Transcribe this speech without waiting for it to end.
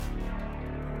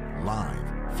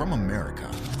Live from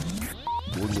America.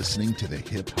 You're listening to the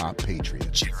Hip Hop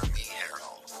Patriot, Jeremy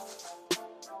Harrell.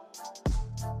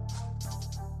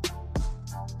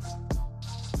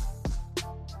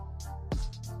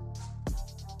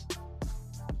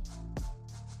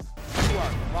 You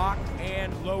are locked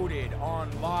and loaded on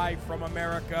Live from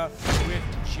America with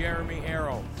Jeremy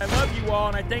Harrell. I love you all,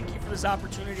 and I thank you for this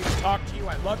opportunity to talk to you.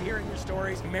 I love hearing your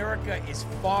stories. America is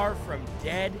far from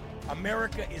dead.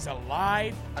 America is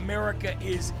alive. America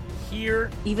is here.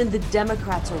 Even the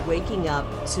Democrats are waking up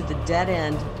to the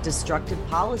dead-end, destructive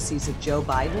policies of Joe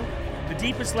Biden. The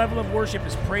deepest level of worship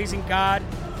is praising God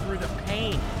through the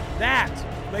pain. That,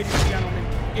 ladies and gentlemen,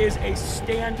 is a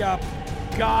stand-up,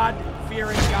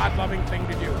 God-fearing, God-loving thing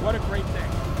to do. What a great thing.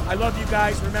 I love you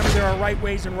guys. Remember, there are right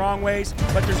ways and wrong ways,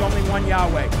 but there's only one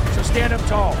Yahweh. So stand up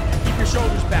tall. Keep your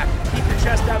shoulders back. Keep your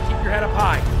chest out. Keep your head up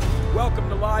high. Welcome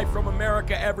to Live from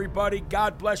America, everybody.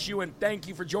 God bless you, and thank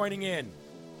you for joining in.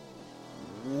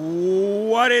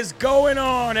 What is going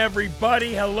on,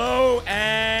 everybody? Hello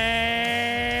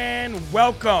and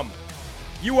welcome.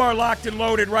 You are locked and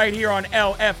loaded right here on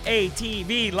LFA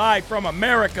TV, Live from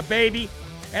America, baby.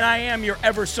 And I am your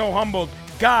ever so humbled,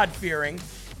 God-fearing,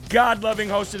 God-loving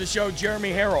host of the show,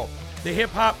 Jeremy Harrell, the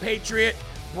hip-hop patriot,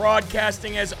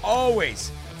 broadcasting as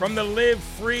always from the live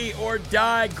free or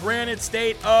die granite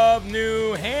state of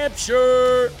New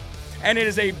Hampshire. And it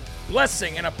is a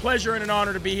blessing and a pleasure and an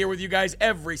honor to be here with you guys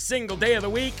every single day of the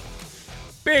week.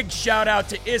 Big shout out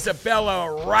to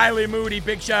Isabella Riley Moody.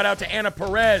 Big shout out to Anna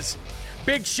Perez.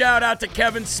 Big shout out to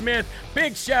Kevin Smith.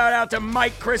 Big shout out to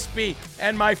Mike Crispy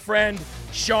and my friend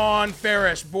Sean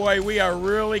Farish. Boy, we are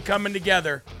really coming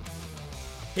together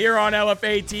here on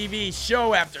LFA TV,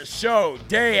 show after show,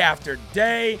 day after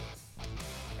day.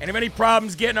 And if any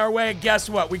problems get in our way, guess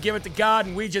what? We give it to God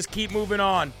and we just keep moving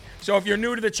on. So if you're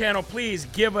new to the channel, please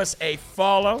give us a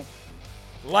follow.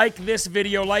 Like this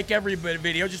video, like every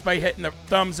video, just by hitting the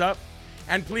thumbs up.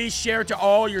 And please share to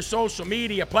all your social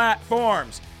media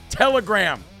platforms.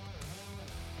 Telegram,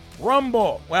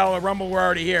 Rumble. Well, Rumble, we're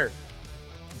already here.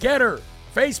 Getter,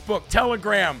 Facebook,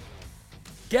 Telegram,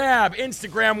 Gab,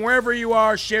 Instagram, wherever you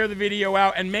are, share the video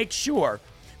out and make sure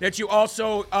that you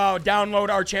also download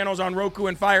our channels on Roku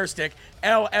and Fire Stick,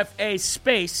 LFA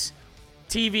Space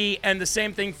TV, and the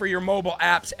same thing for your mobile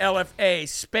apps, LFA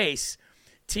Space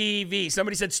TV.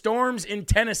 Somebody said storms in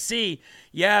Tennessee.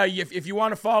 Yeah, if you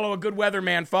want to follow a good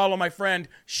weatherman, follow my friend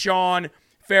Sean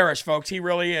Farish, folks. He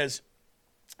really is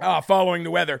following the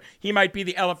weather. He might be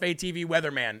the LFA TV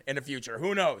weatherman in the future.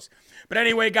 Who knows? But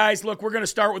anyway, guys, look, we're going to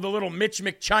start with a little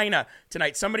McChyna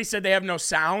tonight. Somebody said they have no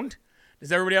sound.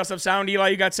 Does everybody else have sound? Eli,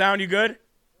 you got sound? You good?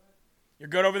 You're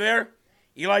good over there?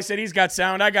 Eli said he's got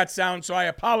sound. I got sound, so I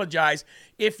apologize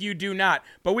if you do not.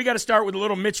 But we got to start with a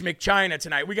little McChyna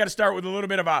tonight. We got to start with a little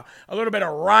bit of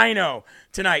rhino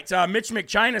tonight.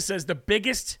 McChyna says the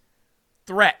biggest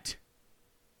threat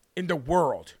in the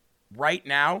world right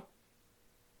now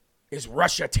is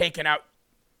Russia taking out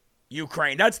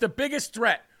Ukraine. That's the biggest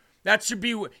threat. That should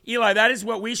be, Eli, that is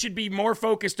what we should be more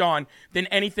focused on than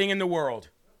anything in the world.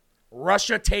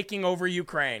 Russia taking over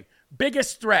Ukraine.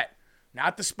 Biggest threat.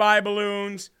 Not the spy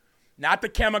balloons, not the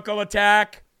chemical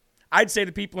attack. I'd say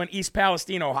the people in East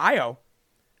Palestine, Ohio,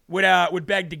 would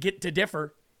beg to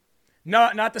differ. No,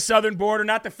 not the southern border,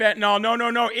 not the fentanyl.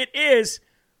 No. It is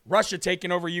Russia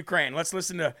taking over Ukraine. Let's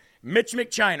listen to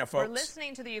McChyna, folks. We're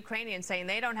listening to the Ukrainians saying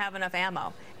they don't have enough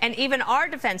ammo. And even our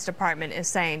Defense Department is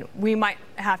saying we might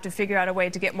have to figure out a way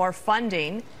to get more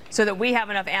funding so that we have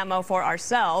enough ammo for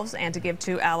ourselves and to give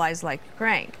to allies like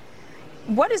Ukraine.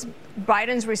 What is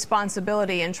Biden's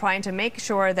responsibility in trying to make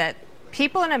sure that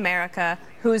people in America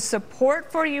whose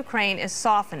support for Ukraine is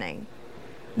softening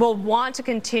will want to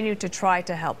continue to try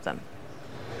to help them?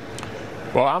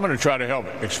 Well, I'm going to try to help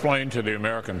explain to the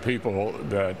American people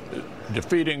that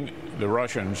defeating the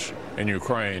Russians in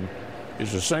Ukraine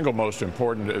is the single most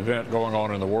important event going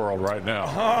on in the world right now.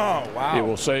 Oh, wow. It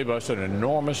will save us an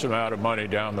enormous amount of money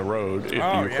down the road if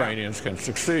the Ukrainians can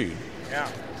succeed.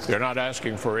 Yeah. They're not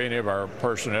asking for any of our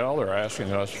personnel. They're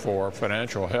asking us for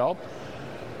financial help.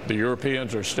 The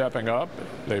Europeans are stepping up.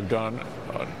 They've done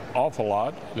an awful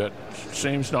lot that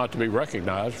seems not to be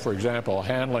recognized. For example,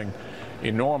 handling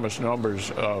enormous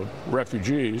numbers of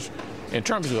refugees. In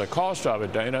terms of the cost of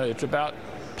it, Dana, it's about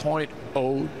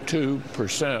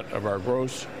 0.02% of our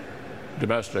gross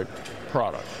domestic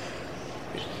product.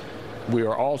 We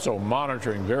are also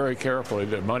monitoring very carefully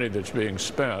the money that's being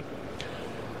spent.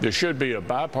 There should be a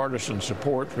bipartisan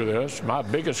support for this. My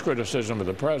biggest criticism of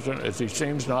the president is he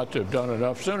seems not to have done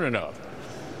enough soon enough.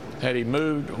 Had he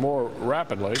moved more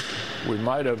rapidly, we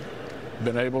might have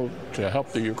been able to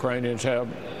help the Ukrainians have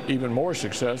even more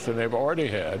success than they've already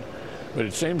had. But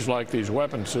it seems like these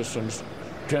weapon systems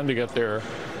tend to get there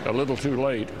a little too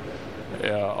late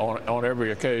on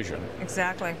every occasion.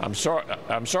 Exactly. I'm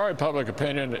sorry public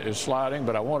opinion is sliding,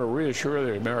 but I want to reassure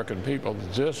the American people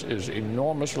that this is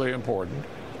enormously important.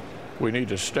 We need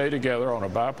to stay together on a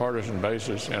bipartisan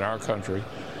basis in our country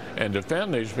and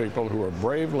defend these people who are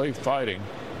bravely fighting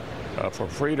for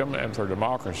freedom and for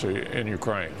democracy in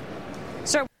Ukraine.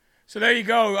 So there you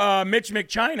go. Mitch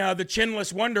McChyna, the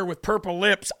chinless wonder with purple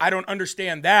lips. I don't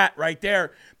understand that right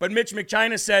there. But Mitch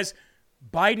McChyna says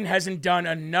Biden hasn't done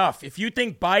enough. If you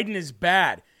think Biden is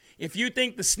bad, if you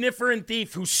think the sniffer and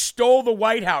thief who stole the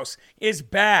White House is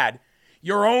bad,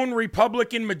 your own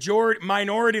Republican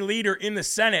minority leader in the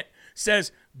Senate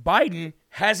says Biden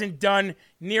hasn't done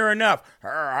near enough.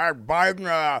 Had Biden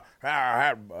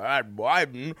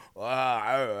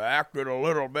acted a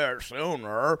little bit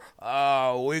sooner,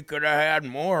 we could have had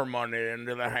more money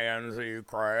into the hands of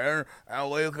Ukraine,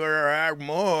 and we could have had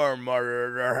more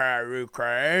money to have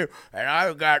Ukraine, and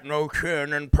I've got no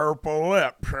chin and purple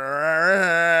lips.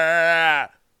 The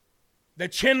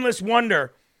chinless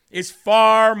wonder is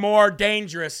far more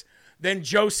dangerous than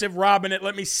Joseph Robinette.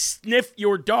 Let me sniff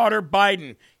your daughter,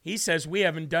 Biden. He says we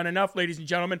haven't done enough, ladies and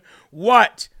gentlemen.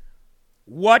 What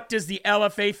does the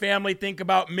LFA family think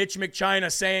about Mitch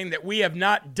McChyna saying that we have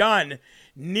not done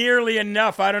nearly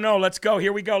enough? I don't know. Let's go.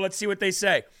 Here we go. Let's see what they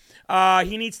say.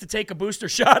 He needs to take a booster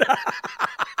shot.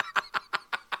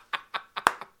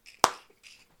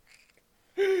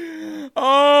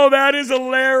 Oh, that is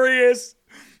hilarious.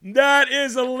 That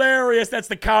is hilarious. That's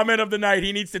the comment of the night.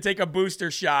 He needs to take a booster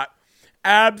shot.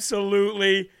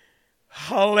 Absolutely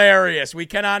hilarious. We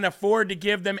cannot afford to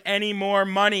give them any more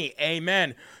money.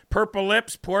 Amen. Purple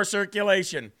lips, poor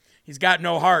circulation. He's got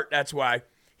no heart. That's why.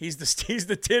 He's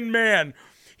the Tin Man.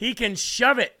 He can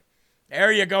shove it.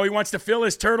 There you go. He wants to fill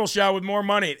his turtle shell with more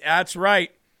money. That's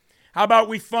right. How about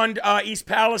we fund East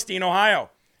Palestine, Ohio?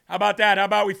 How about that? How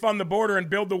about we fund the border and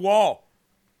build the wall?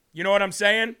 You know what I'm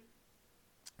saying?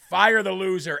 Fire the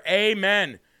loser.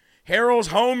 Amen. Harold's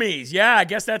Homies. Yeah, I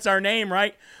guess that's our name,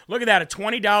 right? Look at that, a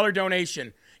 $20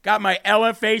 donation. Got my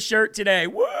LFA shirt today.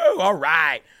 Woo, all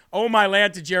right. Oh, my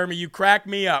Lanta, Jeremy, you cracked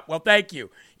me up. Well, thank you.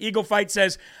 Eagle Fight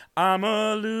says, I'm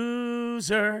a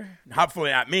loser. Hopefully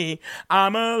not me.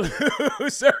 I'm a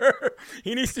loser.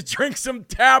 He needs to drink some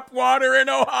tap water in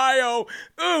Ohio.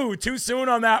 Ooh, too soon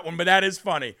on that one, but that is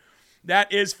funny.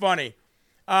 That is funny.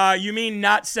 You mean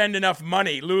not send enough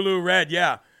money. Lulu Red,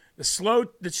 yeah. The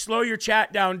slow your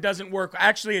chat down doesn't work.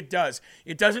 Actually, it does.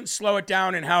 It doesn't slow it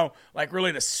down in how, like,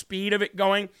 really the speed of it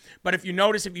going. But if you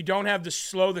notice, if you don't have the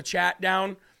slow the chat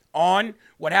down on,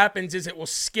 what happens is it will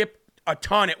skip a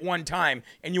ton at one time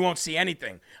and you won't see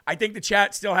anything. I think the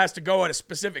chat still has to go at a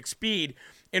specific speed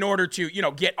in order to,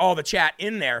 get all the chat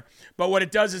in there. But what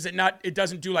it does is it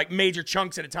doesn't do like major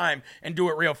chunks at a time and do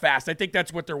it real fast. I think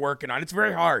that's what they're working on. It's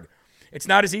very hard. It's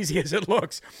not as easy as it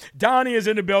looks. Donnie is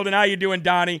in the building. How you doing,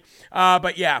 Donnie?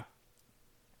 But yeah,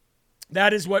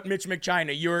 that is what Mitch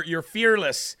McChyna, your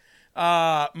fearless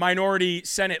minority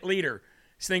Senate leader,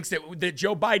 thinks that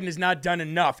Joe Biden has not done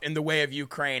enough in the way of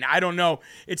Ukraine. I don't know.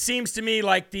 It seems to me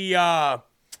like the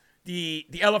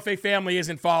LFA family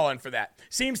isn't falling for that.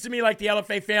 Seems to me like the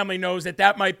LFA family knows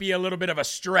that might be a little bit of a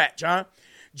stretch, huh?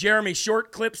 Jeremy,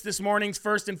 short clips this morning's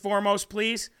first and foremost,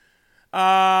 please.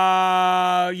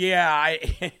 Yeah,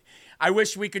 I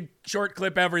wish we could short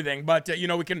clip everything, but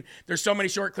we can. There's so many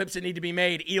short clips that need to be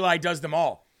made. Eli does them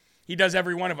all. He does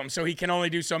every one of them, so he can only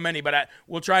do so many, but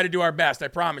we'll try to do our best. I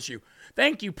promise you.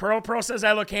 Thank you, Pearl. Pearl says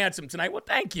I look handsome tonight. Well,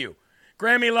 thank you.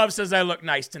 Grammy Love says I look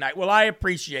nice tonight. Well, I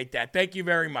appreciate that. Thank you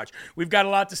very much. We've got a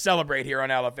lot to celebrate here on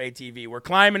LFA TV. We're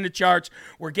climbing the charts.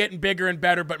 We're getting bigger and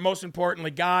better, but most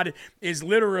importantly, God is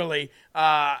literally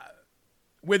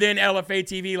within LFA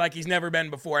TV like he's never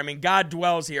been before. I mean, God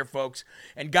dwells here, folks,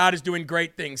 and God is doing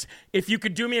great things. If you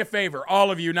could do me a favor, all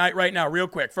of you, right now, real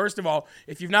quick. First of all,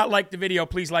 if you've not liked the video,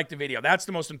 please like the video. That's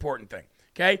the most important thing,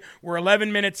 okay? We're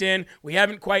 11 minutes in. We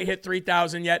haven't quite hit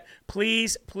 3,000 yet.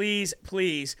 Please, please,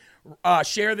 please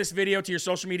share this video to your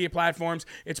social media platforms.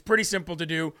 It's pretty simple to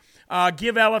do.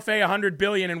 Give LFA $100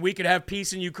 billion and we could have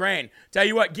peace in Ukraine. Tell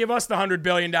you what, give us the $100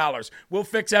 billion. We'll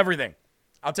fix everything.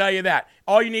 I'll tell you that.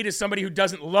 All you need is somebody who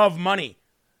doesn't love money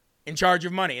in charge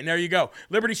of money. And there you go.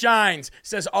 Liberty Shines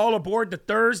says, all aboard the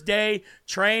Thursday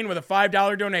train with a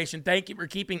 $5 donation. Thank you for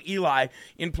keeping Eli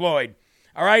employed.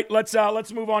 All right, let's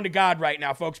move on to God right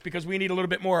now, folks, because we need a little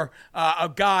bit more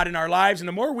of God in our lives. And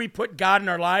the more we put God in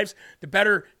our lives, the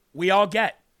better we all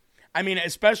get. I mean,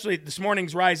 especially this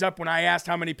morning's Rise Up when I asked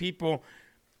how many people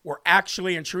were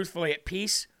actually and truthfully at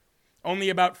peace. Only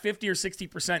about 50 or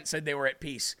 60% said they were at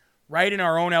peace, right in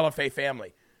our own LFA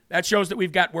family. That shows that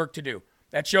we've got work to do.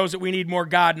 That shows that we need more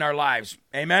God in our lives.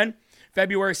 Amen?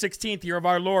 February 16th, year of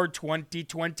our Lord,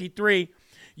 2023.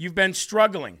 You've been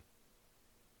struggling.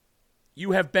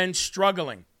 You have been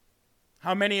struggling.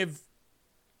 How many of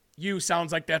you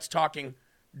sounds like that's talking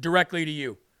directly to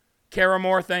you? Kara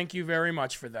Moore, thank you very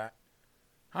much for that.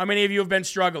 How many of you have been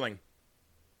struggling?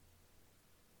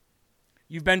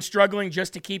 You've been struggling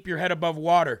just to keep your head above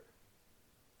water,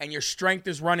 and your strength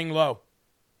is running low.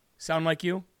 Sound like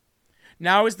you?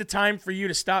 Now is the time for you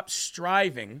to stop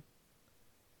striving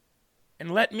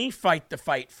and let me fight the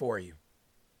fight for you.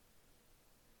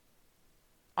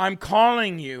 I'm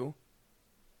calling you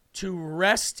to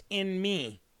rest in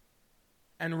me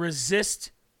and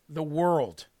resist the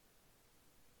world.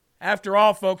 After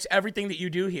all, folks, everything that you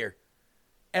do here,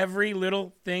 every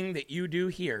little thing that you do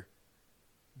here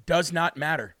does not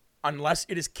matter unless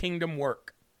it is kingdom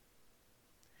work.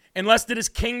 Unless it is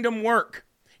kingdom work.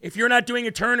 If you're not doing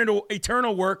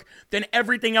eternal work, then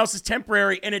everything else is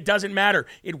temporary and it doesn't matter.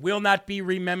 It will not be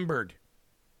remembered.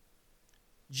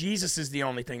 Jesus is the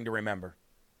only thing to remember.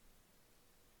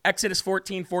 Exodus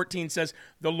 14:14 says,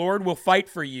 the Lord will fight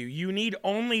for you. You need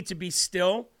only to be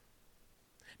still.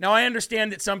 Now, I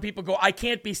understand that some people go, I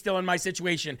can't be still in my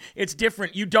situation. It's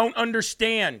different. You don't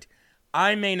understand.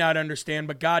 I may not understand,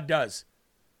 but God does.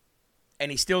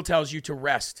 And he still tells you to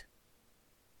rest.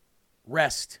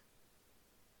 Rest.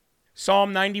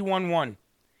 Psalm 91:1.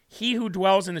 He who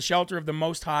dwells in the shelter of the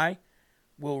Most High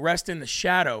will rest in the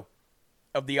shadow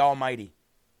of the Almighty.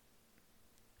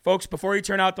 Folks, before you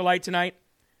turn out the light tonight,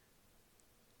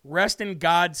 rest in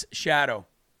God's shadow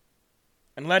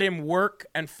and let him work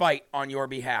and fight on your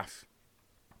behalf.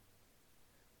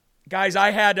 Guys,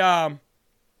 I had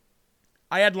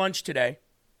lunch today.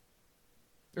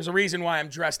 There's a reason why I'm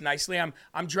dressed nicely.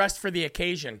 I'm dressed for the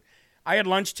occasion. I had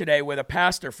lunch today with a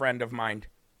pastor friend of mine.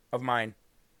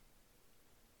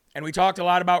 And we talked a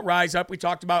lot about Rise Up. We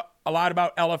talked a lot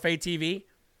about LFA TV.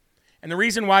 And the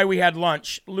reason why we had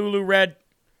lunch, Lulu Red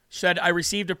said, I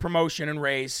received a promotion and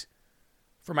raise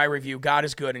for my review. God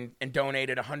is good, and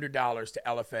donated $100 to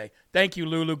LFA. Thank you,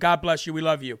 Lulu. God bless you. We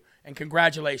love you. And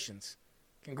congratulations.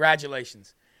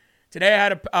 Congratulations. Today I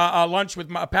had a lunch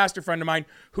with a pastor friend of mine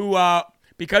who,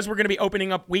 because we're going to be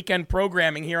opening up weekend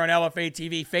programming here on LFA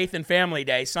TV, Faith and Family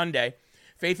Day, Sunday,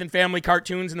 Faith and Family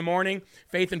cartoons in the morning,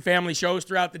 Faith and Family shows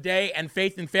throughout the day, and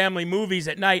Faith and Family movies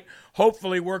at night,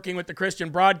 hopefully working with the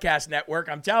Christian Broadcast Network.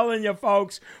 I'm telling you,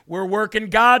 folks, we're working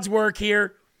God's work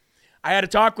here. I had a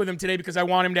talk with him today because I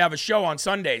want him to have a show on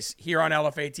Sundays here on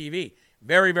LFA TV.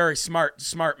 Very, very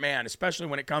smart man, especially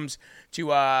when it comes to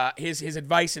his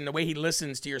advice and the way he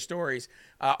listens to your stories,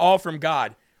 all from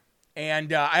God.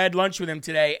 And I had lunch with him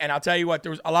today, and I'll tell you what,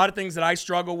 there was a lot of things that I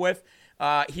struggle with.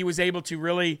 He was able to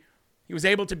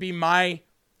be my,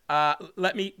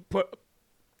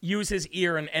 use his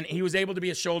ear, and he was able to be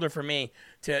a shoulder for me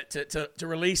to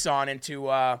release on and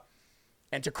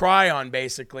to cry on,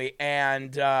 basically.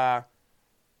 And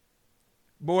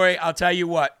boy, I'll tell you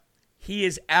what, he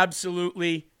is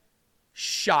absolutely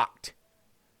shocked.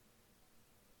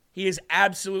 He is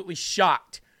absolutely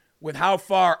shocked with how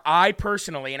far I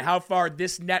personally and how far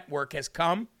this network has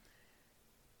come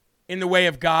in the way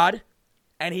of God.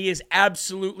 And he is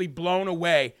absolutely blown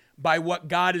away by what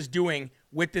God is doing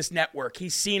with this network.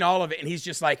 He's seen all of it, and he's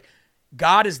just like,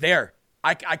 God is there.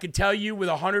 I can tell you with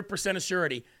 100%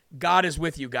 assurity, God is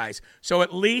with you guys. So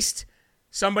at least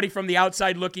somebody from the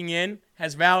outside looking in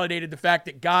has validated the fact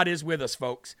that God is with us,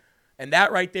 folks. And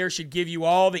that right there should give you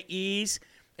all the ease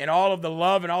and all of the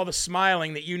love and all the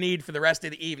smiling that you need for the rest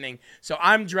of the evening. So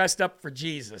I'm dressed up for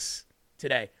Jesus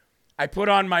today. I put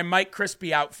on my Mike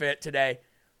Crispy outfit today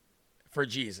for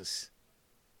Jesus.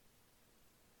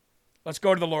 Let's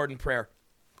go to the Lord in prayer.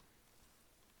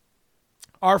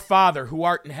 Our Father, who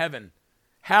art in heaven,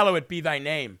 hallowed be thy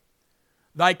name.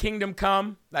 Thy kingdom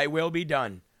come, thy will be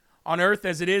done, on earth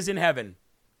as it is in heaven.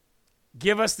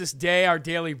 Give us this day our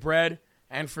daily bread,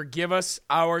 and forgive us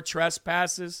our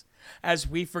trespasses, as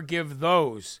we forgive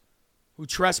those who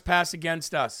trespass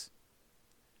against us.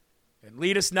 And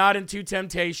lead us not into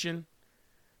temptation,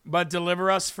 but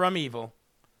deliver us from evil.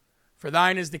 For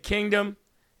thine is the kingdom,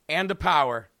 and the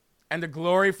power, and the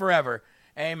glory forever.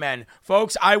 Amen.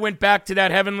 Folks, I went back to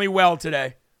that heavenly well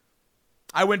today.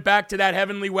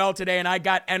 And I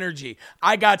got energy.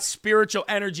 I got spiritual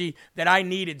energy that I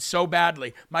needed so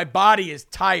badly. My body is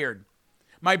tired.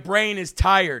 My brain is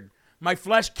tired. My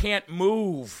flesh can't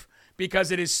move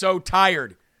because it is so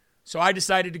tired. So I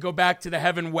decided to go back to the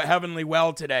heavenly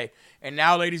well today. And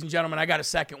now, ladies and gentlemen, I got a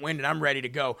second wind and I'm ready to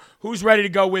go. Who's ready to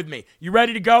go with me? You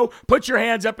ready to go? Put your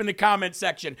hands up in the comment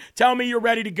section. Tell me you're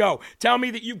ready to go. Tell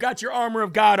me that you've got your armor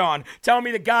of God on. Tell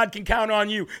me that God can count on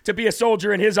you to be a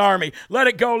soldier in his army. Let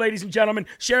it go, ladies and gentlemen.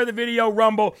 Share the video,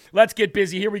 rumble. Let's get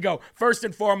busy. Here we go. First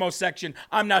and foremost section.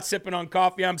 I'm not sipping on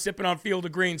coffee. I'm sipping on Field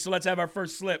of Green. So let's have our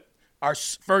first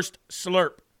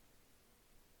slurp.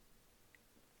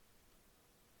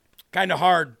 Kind of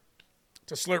hard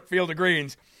to slurp Field of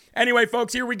Greens. Anyway,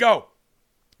 folks, here we go.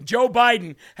 Joe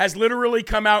Biden has literally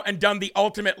come out and done the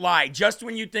ultimate lie. Just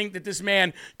when you think that this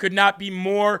man could not be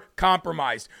more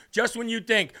compromised. Just when you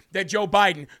think that Joe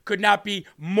Biden could not be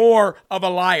more of a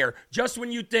liar. Just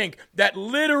when you think that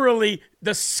literally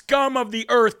the scum of the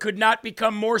earth could not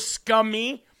become more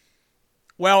scummy.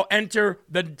 Well, enter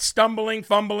the stumbling,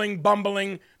 fumbling,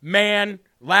 bumbling man,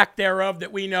 lack thereof,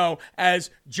 that we know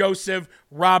as Joseph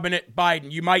Robinette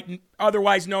Biden. You might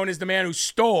otherwise known as the man who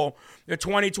stole the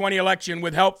 2020 election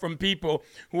with help from people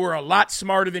who are a lot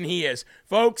smarter than he is.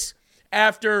 Folks,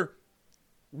 after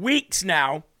weeks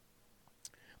now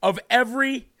of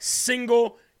every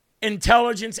single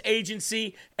intelligence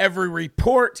agency, every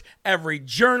report, every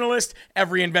journalist,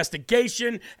 every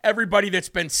investigation, everybody that's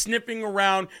been sniffing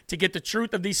around to get the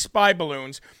truth of these spy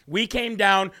balloons, we came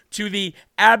down to the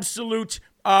absolute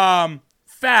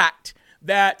fact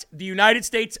that the United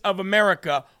States of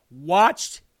America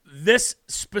watched this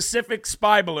specific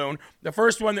spy balloon, the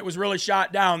first one that was really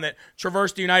shot down that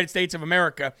traversed the United States of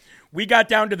America. We got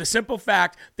down to the simple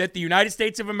fact that the United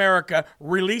States of America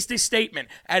released a statement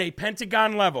at a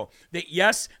Pentagon level that,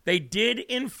 yes, they did,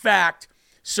 in fact,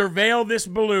 surveil this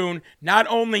balloon, not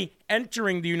only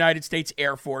entering the United States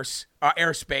Air Force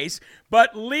airspace,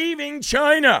 but leaving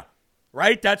Chyna,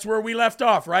 right? That's where we left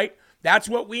off, right? That's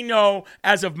what we know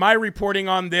as of my reporting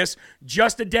on this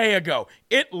just a day ago.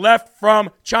 It left from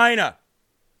Chyna.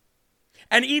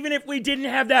 And even if we didn't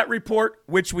have that report,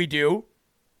 which we do,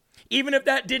 even if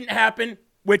that didn't happen,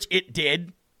 which it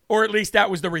did, or at least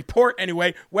that was the report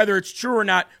anyway, whether it's true or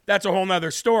not, that's a whole nother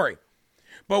story.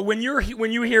 But when you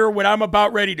hear what I'm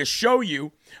about ready to show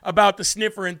you about the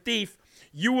sniffer and thief,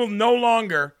 you will no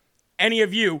longer, any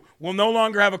of you, will no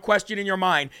longer have a question in your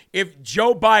mind if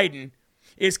Joe Biden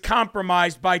is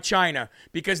compromised by Chyna,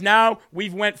 because now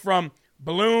we've went from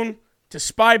balloon to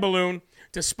spy balloon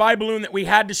that we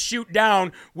had to shoot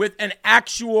down with an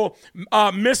actual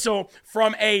missile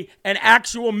from an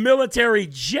actual military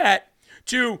jet,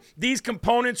 to these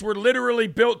components were literally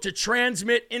built to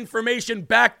transmit information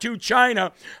back to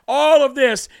Chyna. All of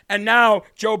this, and now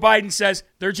Joe Biden says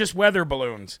they're just weather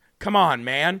balloons. Come on,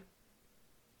 man.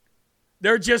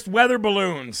 They're just weather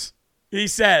balloons, he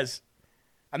says.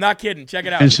 I'm not kidding. Check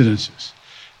it out. Incidences.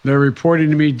 They're reporting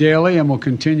to me daily and will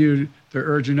continue their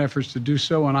urgent efforts to do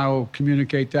so, and I will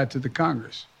communicate that to the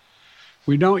Congress.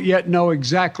 We don't yet know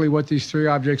exactly what these three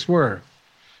objects were,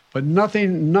 but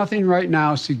nothing right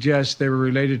now suggests they were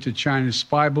related to China's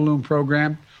spy balloon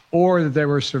program or that they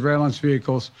were surveillance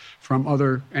vehicles from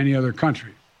any other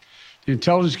country. The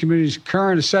intelligence community's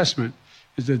current assessment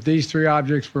is that these three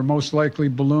objects were most likely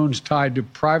balloons tied to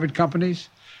private companies,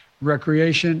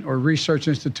 recreation or research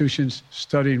institutions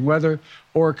studying weather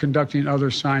or conducting other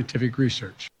scientific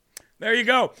research. There you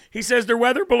go. He says they're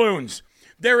weather balloons.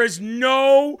 There is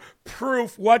no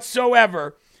proof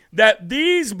whatsoever that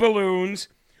these balloons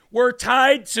were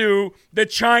tied to the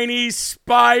Chinese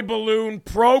spy balloon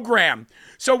program.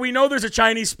 So we know there's a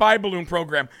Chinese spy balloon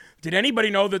program. Did anybody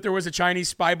know that there was a Chinese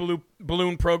spy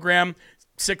balloon program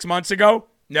 6 months ago?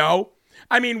 No.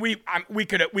 I mean, we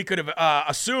could have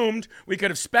assumed, we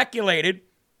could have speculated,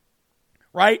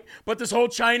 right? But this whole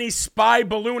Chinese spy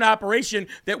balloon operation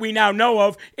that we now know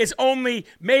of is only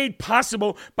made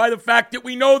possible by the fact that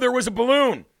we know there was a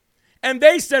balloon. And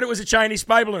they said it was a Chinese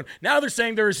spy balloon. Now they're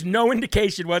saying there is no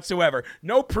indication whatsoever,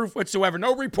 no proof whatsoever,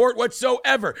 no report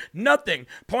whatsoever, nothing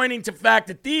pointing to the fact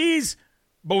that these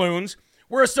balloons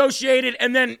were associated,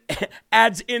 and then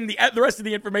adds in the rest of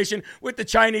the information with the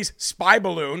Chinese spy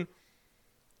balloon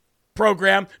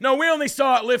program. No, we only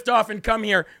saw it lift off and come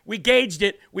here. We gauged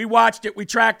it. We watched it. We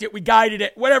tracked it. We guided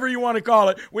it. Whatever you want to call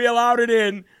it. We allowed it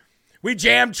in. We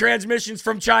jammed transmissions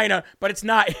from Chyna, but it's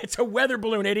not. It's a weather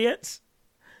balloon, idiots.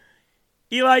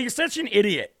 Eli, you're such an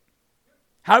idiot.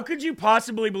 How could you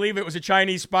possibly believe it was a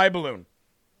Chinese spy balloon?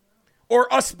 Or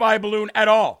a spy balloon at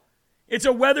all? It's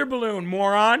a weather balloon,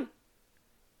 moron.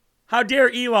 How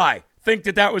dare Eli think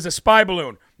that was a spy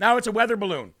balloon? Now it's a weather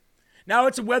balloon. Now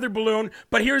it's a weather balloon,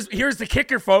 but here's the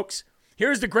kicker, folks.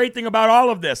 Here's the great thing about all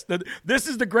of this. This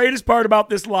is the greatest part about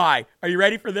this lie. Are you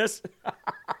ready for this?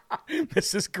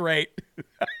 This is great.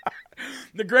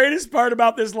 The greatest part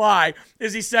about this lie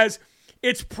is he says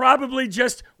it's probably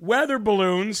just weather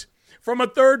balloons from a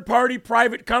third-party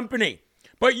private company.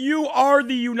 But you are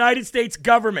the United States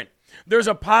government. There's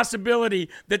a possibility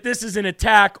that this is an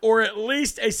attack or at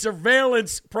least a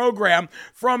surveillance program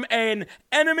from an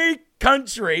enemy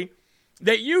country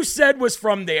that you said was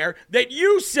from there, that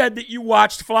you said that you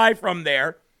watched fly from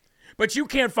there, but you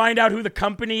can't find out who the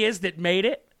company is that made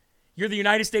it. You're the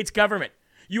United States government.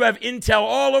 You have intel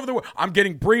all over the world. I'm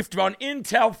getting briefed on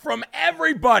intel from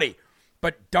everybody.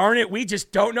 But darn it, we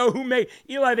just don't know who made it.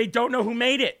 Eli, they don't know who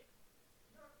made it.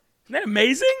 Isn't that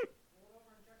amazing?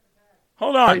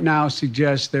 Hold on. Right now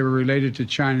suggests they were related to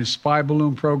China's spy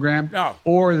balloon program. No.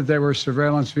 Or that they were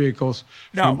surveillance vehicles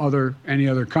from any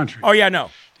other country. Oh, yeah, no.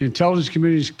 The intelligence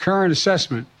community's current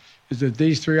assessment is that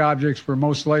these three objects were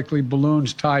most likely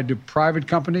balloons tied to private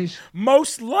companies.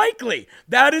 Most likely.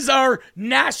 That is our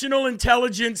national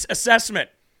intelligence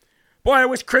assessment. Boy, I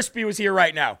wish Crispy was here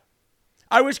right now.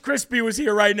 I'd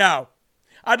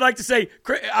like to say,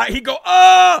 he'd go,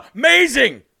 oh,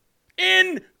 amazing,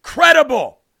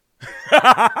 incredible.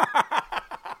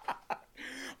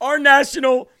 Our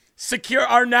national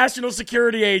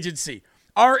security agency,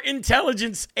 our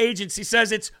intelligence agency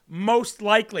says it's most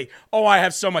likely. Oh, I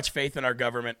have so much faith in our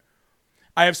government.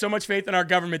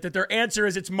 That their answer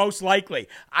is it's most likely.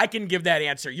 I can give that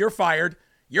answer. You're fired.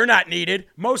 You're not needed.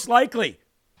 Most likely.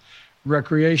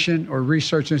 Recreation or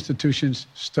research institutions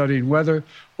studying weather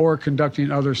or conducting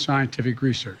other scientific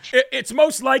research. It's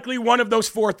most likely one of those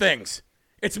four things.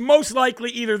 It's most likely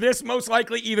either this, most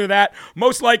likely either that,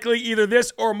 most likely either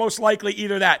this, or most likely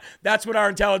either that. That's what our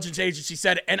intelligence agency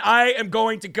said. And I am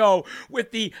going to go with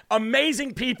the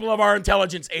amazing people of our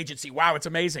intelligence agency. Wow, it's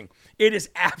amazing. It is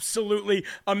absolutely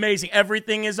amazing.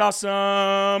 Everything is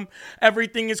awesome.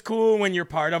 Everything is cool when you're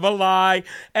part of a lie.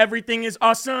 Everything is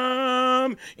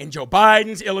awesome in Joe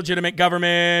Biden's illegitimate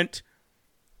government.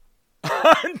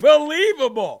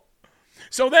 Unbelievable.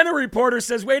 So then a reporter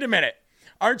says, wait a minute.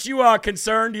 Aren't you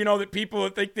concerned, that people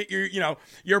think that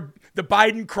you're the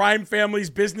Biden crime family's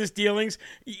business dealings?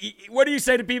 What do you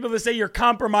say to people that say you're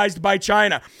compromised by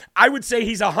China? I would say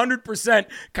he's 100%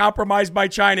 compromised by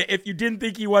China if you didn't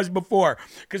think he was before.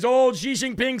 Because old Xi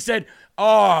Jinping said,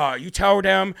 oh, you tell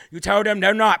them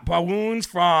they're not balloons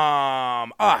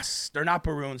from us. They're not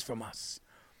balloons from us.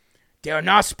 They're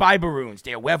not spy balloons.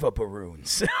 They're weather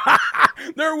balloons.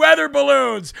 They're weather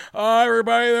balloons. Oh,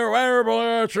 everybody, they're weather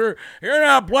balloons. You're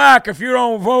not black if you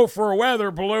don't vote for a weather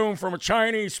balloon from a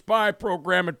Chinese spy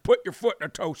program and put your foot in a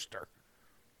toaster.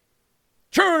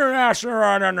 True international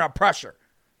under pressure.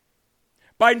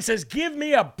 Biden says, give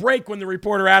me a break when the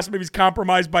reporter asked him if he's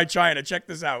compromised by China. Check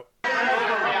this out.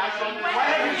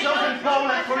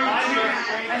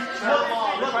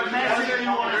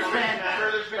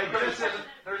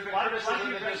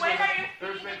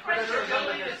 There's been criticism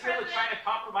that China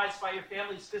compromised by your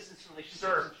family's business relations.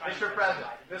 Sir, Mr.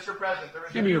 President, there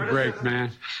was give me a break,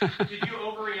 man. Did you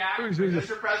overreact?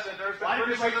 Mr. President, there's been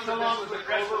criticism that this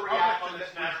was an overreaction that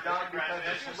was done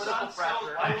because of political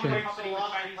pressure.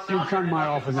 You can come to my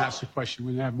office and ask a question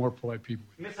when they have more polite people.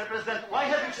 Mr. President, why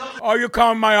have you chosen... Oh, you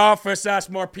come to my office, ask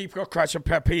more people,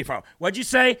 people. What'd you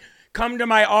say? Come to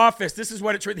my office. This is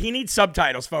what it's... He needs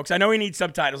subtitles, folks. I know he needs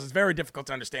subtitles. It's very difficult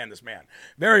to understand this man.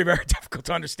 Very, very difficult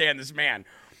to understand this man.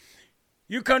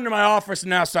 You come to my office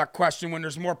and ask that question when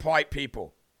there's more polite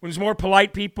people. When there's more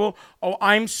polite people, oh,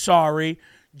 I'm sorry.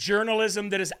 Journalism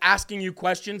that is asking you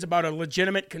questions about a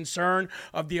legitimate concern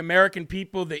of the American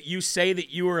people that you say that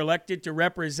you were elected to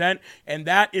represent, and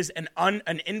that is an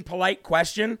impolite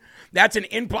question. That's an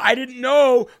impolite. I didn't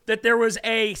know that there was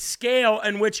a scale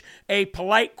in which a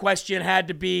polite question had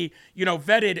to be,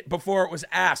 vetted before it was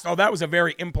asked. Oh, that was a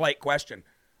very impolite question.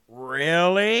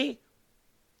 Really?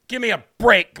 Give me a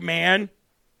break, man.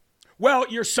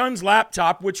 Well, your son's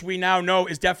laptop, which we now know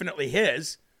is definitely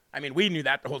his. I mean, we knew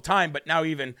that the whole time, but now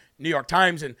even New York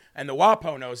Times and the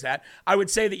WAPO knows that. I would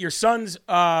say that your son's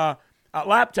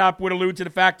laptop would allude to the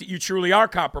fact that you truly are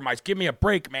compromised. Give me a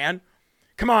break, man.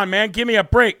 Come on, man. Give me a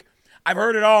break. I've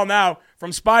heard it all now,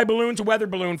 from spy balloon to weather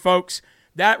balloon, folks.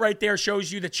 That right there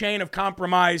shows you the chain of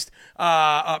compromised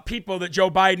people that Joe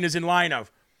Biden is in line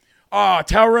of. Oh,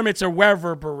 tell him it's a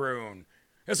weather balloon.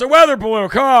 It's a weather balloon.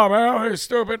 Come on, man. You're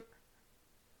stupid.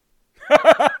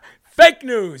 Fake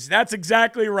news. That's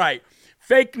exactly right.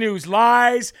 Fake news.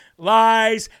 Lies,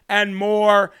 lies, and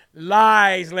more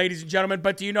lies, ladies and gentlemen.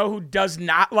 But do you know who does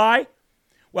not lie?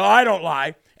 Well, I don't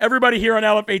lie. Everybody here on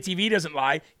LFA TV doesn't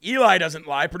lie. Eli doesn't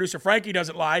lie. Producer Frankie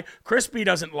doesn't lie. Crispy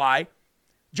doesn't lie.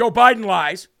 Joe Biden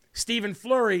lies. Stephen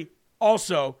Fleury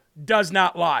also does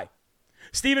not lie.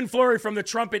 Stephen Fleury from the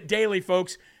Trumpet Daily,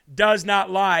 folks, does not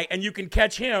lie. And you can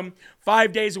catch him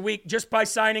 5 days a week just by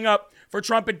signing up for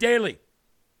Trumpet Daily.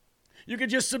 You can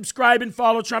just subscribe and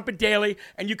follow Trumpet Daily,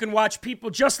 and you can watch people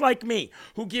just like me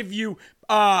who give you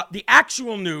the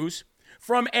actual news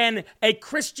from a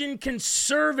Christian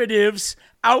conservative's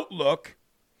outlook,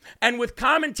 and with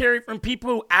commentary from people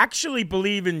who actually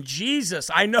believe in Jesus.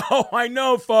 I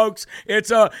know, folks. It's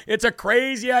a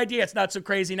crazy idea. It's not so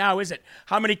crazy now, is it?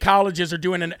 How many colleges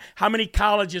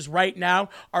right now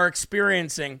are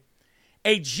experiencing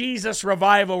a Jesus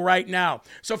revival right now?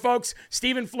 So, folks,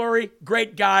 Stephen Fleury,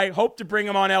 great guy. Hope to bring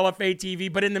him on LFA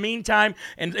TV. But in the meantime,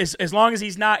 and as long as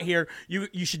he's not here,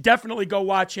 you should definitely go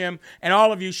watch him. And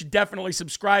all of you should definitely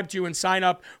subscribe to and sign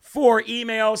up for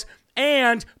emails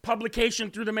and publication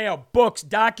through the mail, books,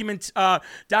 documents,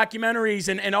 documentaries,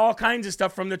 and all kinds of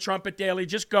stuff from the Trumpet Daily.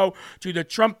 Just go to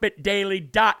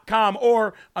thetrumpetdaily.com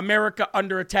or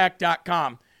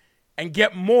americaunderattack.com and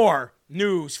get more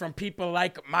news from people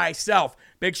like myself.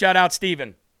 Big shout out,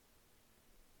 Steven.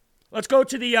 Let's go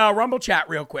to the Rumble chat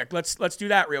real quick. Let's do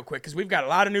that real quick because we've got a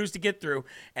lot of news to get through,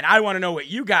 and I want to know what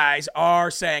you guys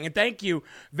are saying. And thank you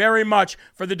very much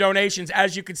for the donations.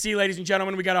 As you can see, ladies and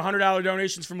gentlemen, we got $100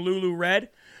 donations from Lulu Red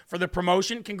for the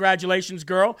promotion. Congratulations,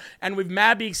 girl. And with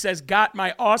Mabby says, got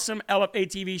my awesome LFA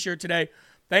TV shirt today.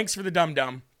 Thanks for the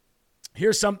dum-dum.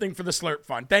 Here's something for the Slurp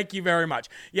Fund. Thank you very much.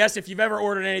 Yes, if you've ever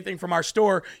ordered anything from our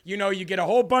store, you know you get a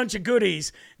whole bunch of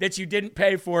goodies that you didn't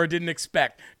pay for or didn't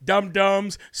expect.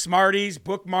 Dum-dums, Smarties,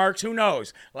 bookmarks, who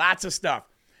knows? Lots of stuff.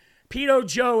 Pedo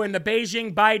Joe in the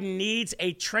Beijing Biden needs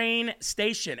a train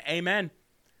station. Amen.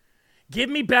 Give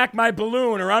me back my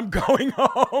balloon or I'm going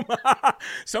home.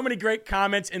 So many great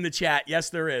comments in the chat. Yes,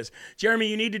 there is. Jeremy,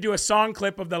 you need to do a song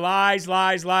clip of the lies,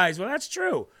 lies, lies. Well, that's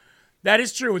true. That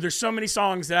is true. There's so many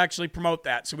songs that actually promote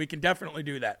that, so we can definitely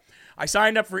do that. I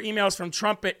signed up for emails from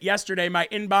Trumpet yesterday. My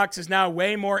inbox is now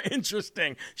way more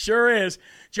interesting. Sure is.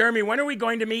 Jeremy, when are we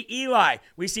going to meet Eli?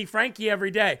 We see Frankie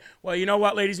every day. Well, you know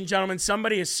what, ladies and gentlemen?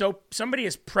 Somebody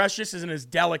as precious and as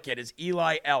delicate as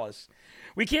Eli Ellis.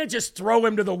 We can't just throw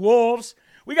him to the wolves.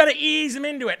 We got to ease him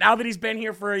into it. Now that he's been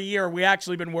here for a year, we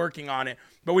actually been working on it,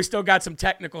 but we still got some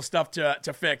technical stuff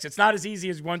to fix. It's not as easy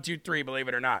as 1, 2, 3, believe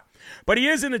it or not. But he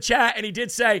is in the chat, and he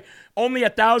did say only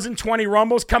 1,020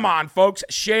 rumbles. Come on, folks,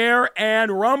 share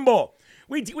and rumble.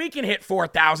 We can hit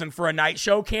 4,000 for a night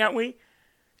show, can't we?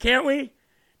 Can't we?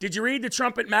 Did you read the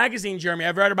Trumpet magazine, Jeremy?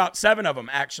 I've read about 7 of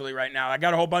them actually right now. I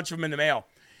got a whole bunch of them in the mail.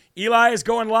 Eli is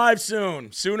going live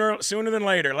soon, sooner than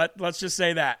later. Let's just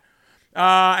say that.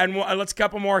 And let's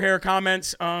couple more here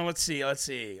comments. Let's see.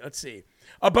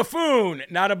 A buffoon,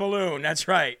 not a balloon. That's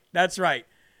right. That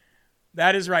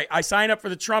is right. I signed up for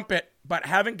the Trumpet, but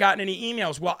haven't gotten any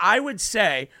emails. Well, I would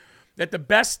say that the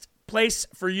best place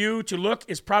for you to look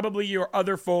is probably your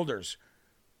other folders.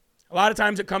 A lot of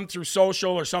times it comes through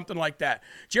social or something like that.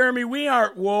 Jeremy, we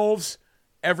aren't wolves.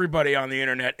 Everybody on the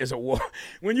internet is a wolf.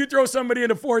 When you throw somebody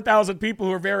into 4,000 people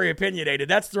who are very opinionated,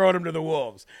 that's throwing them to the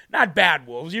wolves. Not bad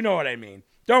wolves, you know what I mean.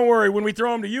 Don't worry, when we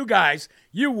throw him to you guys,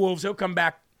 you wolves, he'll come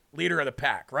back leader of the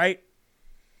pack, right?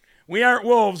 We aren't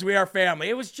wolves, we are family.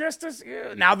 It was just us.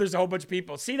 Now there's a whole bunch of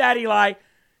people. See that, Eli?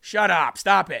 Shut up,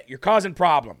 stop it. You're causing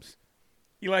problems.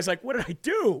 Eli's like, what did I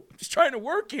do? I'm just trying to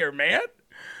work here, man.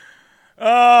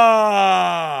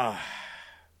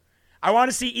 I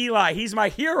want to see Eli. He's my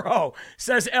hero,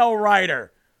 says L.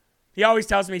 Ryder. He always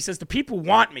tells me, he says, the people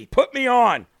want me. Put me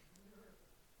on.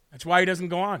 That's why he doesn't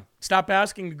go on. Stop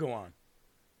asking to go on.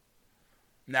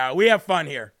 No, we have fun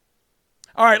here.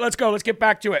 All right, let's go. Let's get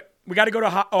back to it. We got to go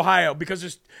to Ohio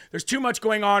because there's too much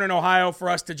going on in Ohio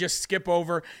for us to just skip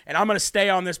over, and I'm going to stay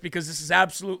on this because this is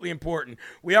absolutely important.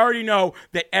 We already know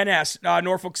that NS,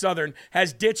 Norfolk Southern,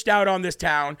 has ditched out on this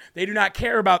town. They do not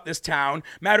care about this town.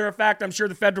 Matter of fact, I'm sure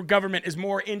the federal government is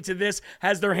more into this,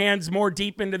 has their hands more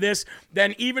deep into this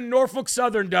than even Norfolk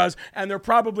Southern does, and they're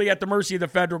probably at the mercy of the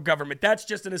federal government. That's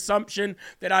just an assumption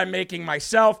that I'm making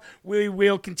myself. We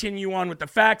will continue on with the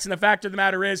facts, and the fact of the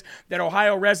matter is that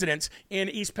Ohio residents in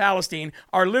East Palestine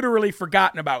are literally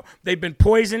forgotten about. They've been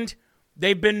poisoned,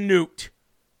 they've been nuked,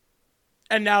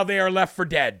 and now they are left for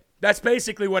dead. That's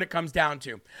basically what it comes down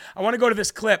to. I want to go to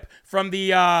this clip from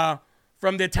the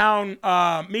town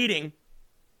meeting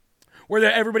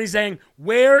where everybody's saying,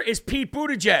 where is Pete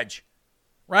Buttigieg?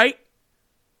 Right?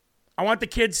 I want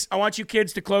you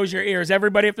kids to close your ears.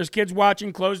 Everybody, if there's kids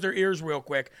watching, close their ears real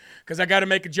quick because I got to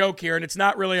make a joke here, and it's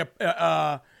not really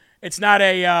It's not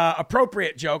a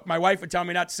appropriate joke. My wife would tell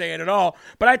me not to say it at all,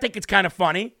 but I think it's kind of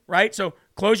funny, right? So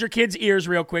close your kids' ears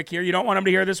real quick here. You don't want them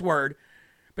to hear this word.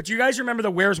 But you guys remember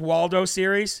the Where's Waldo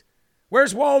series?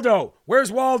 Where's Waldo?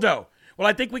 Where's Waldo? Well,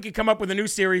 I think we could come up with a new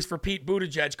series for Pete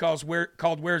Buttigieg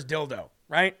called Where's Dildo,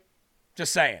 right?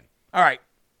 Just saying. All right,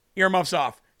 earmuffs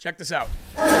off. Check this out.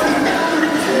 I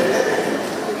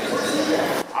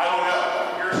don't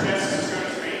know. Your guess is as good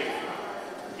as me.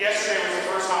 Yesterday was the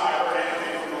first time I heard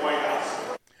anything from the White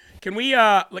House. Can we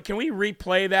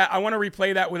replay that? I want to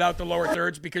replay that without the lower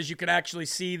thirds because you can actually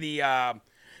see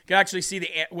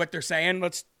what they're saying.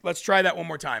 Let's try that one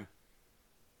more time.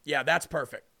 Yeah, that's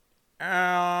perfect. Go.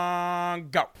 I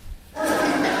don't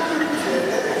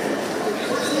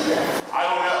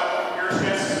know. Your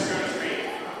guess is as good as me.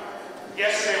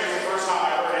 Yesterday was the first time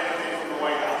I heard anything from the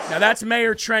White House. Now that's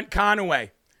Mayor Trent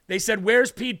Conaway. They said,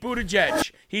 "Where's Pete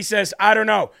Buttigieg?" He says, "I don't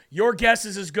know. Your guess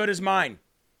is as good as mine."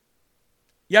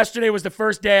 Yesterday was the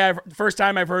first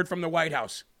time I've heard from the White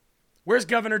House. Where's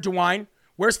Governor DeWine?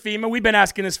 Where's FEMA? We've been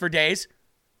asking this for days.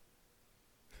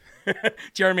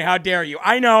 Jeremy, how dare you?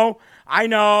 I know.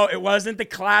 It wasn't the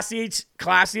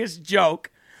classiest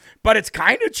joke, but it's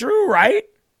kind of true, right?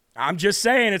 I'm just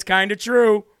saying it's kind of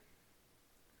true.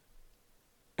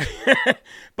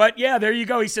 But yeah, there you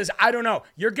go. He says, I don't know.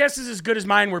 Your guess is as good as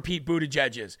mine where Pete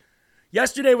Buttigieg is.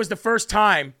 Yesterday was the first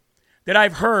time that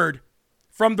I've heard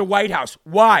from the White House.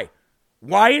 Why?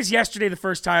 Why is yesterday the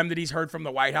first time that he's heard from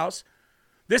the White House?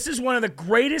 This is one of the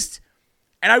greatest,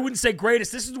 and I wouldn't say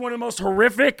greatest, this is one of the most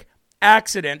horrific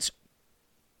accidents,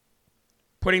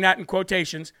 putting that in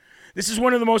quotations. This is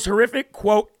one of the most horrific,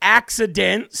 quote,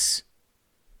 accidents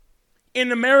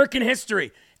in American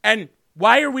history. And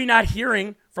why are we not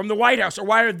hearing from the White House? Or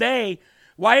why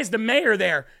is the mayor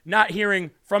there not hearing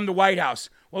from the White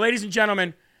House? Well, ladies and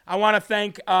gentlemen, I want to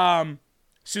thank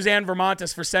Suzanne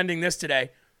Vermontes for sending this today.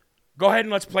 Go ahead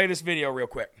and let's play this video real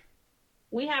quick.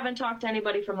 We haven't talked to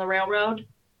anybody from the railroad.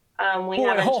 Hold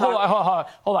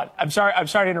on. I'm sorry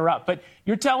to interrupt, but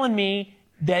you're telling me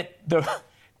that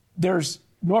there's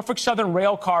Norfolk Southern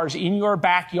rail cars in your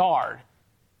backyard.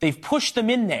 They've pushed them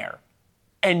in there,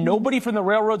 and nobody from the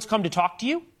railroad's come to talk to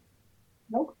you?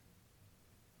 Nope.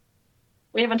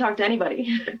 We haven't talked to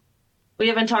anybody. We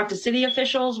haven't talked to city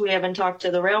officials. We haven't talked to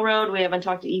the railroad. We haven't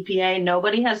talked to EPA.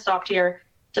 Nobody has stopped here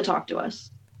to talk to us.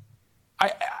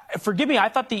 Forgive me, I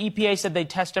thought the EPA said they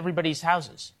test everybody's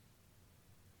houses.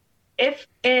 If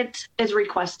it is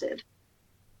requested.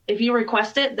 If you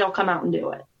request it, they'll come out and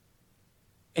do it.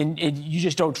 And you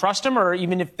just don't trust them? Or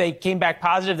even if they came back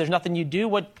positive, there's nothing you do?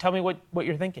 Tell me what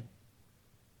you're thinking.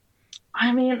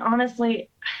 I mean, honestly,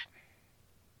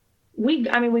 we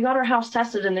got our house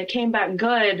tested and it came back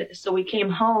good. So we came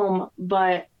home,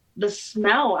 but the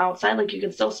smell outside, like you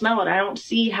can still smell it. I don't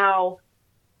see how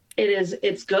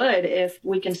it's good if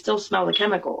we can still smell the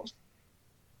chemicals.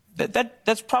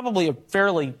 That's probably a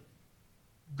fairly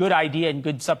good idea and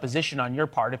good supposition on your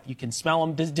part if you can smell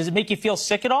them. Does it make you feel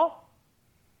sick at all?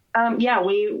 Yeah,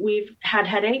 we've had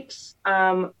headaches.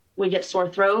 We get sore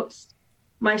throats.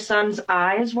 My son's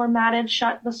eyes were matted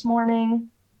shut this morning.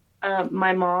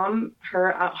 My mom,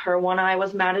 her one eye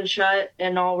was matted shut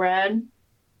and all red.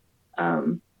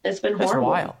 It's been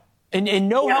horrible. That's wild. And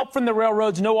no help from the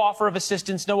railroads, no offer of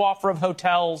assistance, no offer of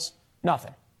hotels,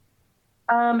 nothing.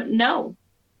 No.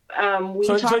 We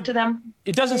talked to them.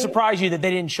 It doesn't surprise you that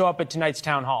they didn't show up at tonight's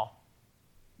town hall?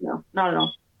 No, not at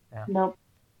all. Yeah. Nope.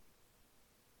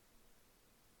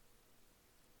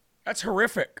 That's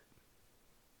horrific.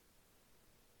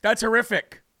 That's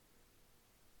horrific.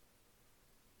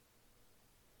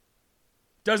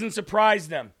 Doesn't surprise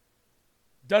them.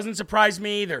 Doesn't surprise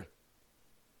me either.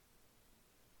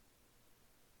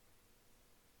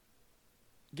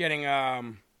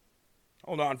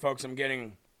 Hold on, folks. I'm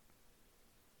getting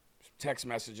text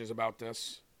messages about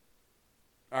this.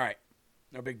 All right.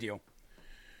 No big deal.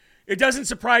 It doesn't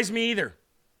surprise me either.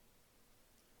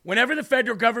 Whenever the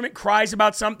federal government cries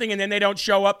about something and then they don't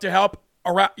show up to help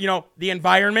around, the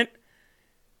environment,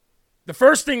 the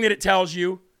first thing that it tells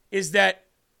you is that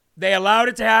they allowed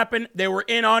it to happen. They were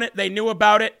in on it. They knew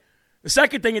about it. The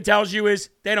second thing it tells you is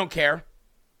they don't care.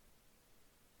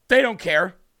 They don't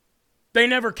care. They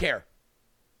never care.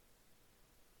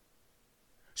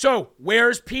 So,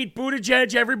 where's Pete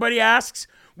Buttigieg, everybody asks?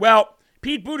 Well,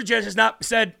 Pete Buttigieg has not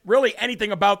said really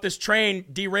anything about this train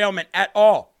derailment at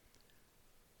all.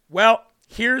 Well,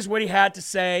 here's what he had to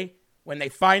say when they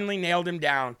finally nailed him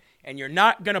down. And you're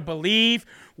not going to believe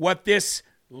what this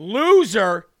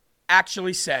loser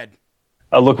actually said.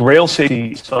 Look, rail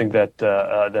safety is something that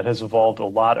has evolved a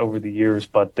lot over the years,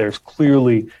 but there's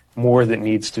clearly more that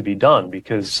needs to be done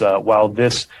because while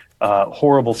this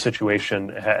horrible situation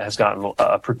has gotten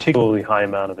a particularly high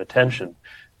amount of attention,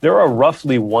 there are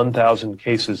roughly 1,000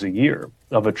 cases a year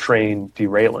of a train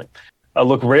derailing.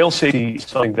 Look, rail safety is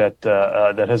something that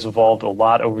that has evolved a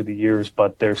lot over the years,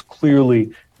 but there's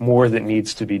clearly more that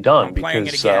needs to be done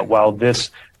because while this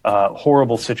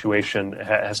horrible situation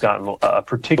has gotten a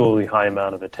particularly high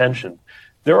amount of attention,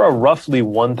 there are roughly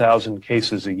 1,000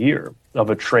 cases a year of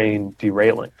a train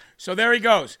derailing. So there he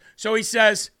goes. So he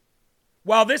says,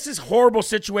 while this is a horrible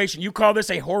situation, you call this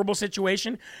a horrible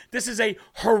situation? This is a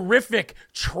horrific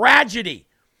tragedy,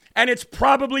 and it's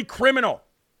probably criminal.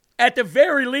 At the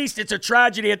very least, it's a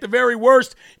tragedy. At the very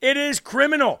worst, it is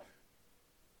criminal.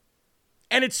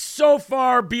 And it's so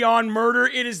far beyond murder.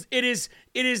 It is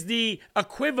the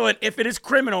equivalent, if it is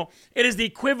criminal, it is the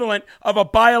equivalent of a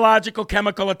biological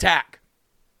chemical attack.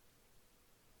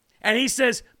 And he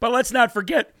says, but let's not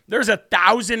forget, there's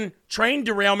 1,000 train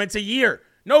derailments a year.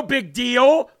 No big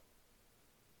deal.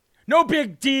 No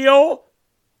big deal.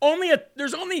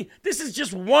 This is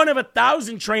just one of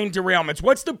 1,000 train derailments.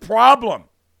 What's the problem?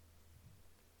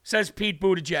 Says Pete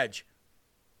Buttigieg.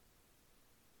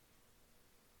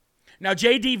 Now,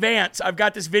 J.D. Vance, I've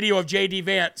got this video of J.D.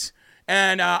 Vance,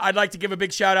 and I'd like to give a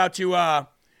big shout out to a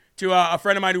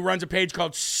friend of mine who runs a page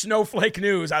called Snowflake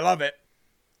News. I love it.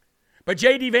 But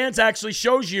J.D. Vance actually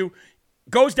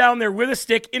goes down there with a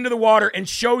stick into the water and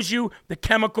shows you the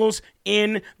chemicals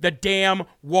in the damn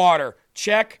water.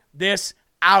 Check this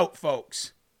out,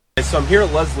 folks. So I'm here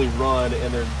at Leslie Run,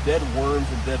 and there's dead worms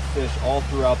and dead fish all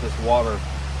throughout this water.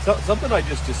 So, something I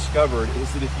just discovered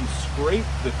is that if you scrape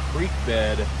the creek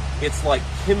bed, it's like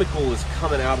chemical is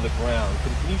coming out of the ground.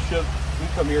 Can you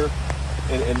come here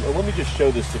and let me just show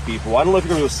this to people. I don't know if you're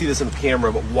going to be able to see this in the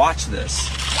camera, but watch this.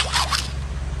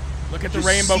 Look at the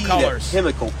rainbow colors. That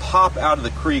chemical pop out of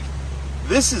the creek.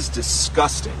 This is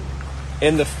disgusting.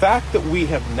 And the fact that we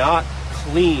have not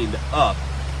cleaned up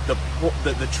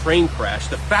the train crash,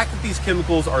 the fact that these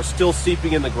chemicals are still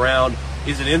seeping in the ground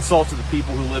is an insult to the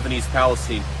people who live in East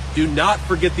Palestine. Do not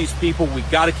forget these people. We've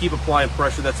got to keep applying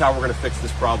pressure. That's how we're going to fix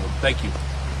this problem. Thank you.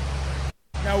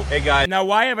 Now, hey, guys. Now,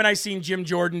 why haven't I seen Jim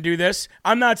Jordan do this?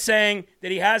 I'm not saying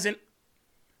that he hasn't,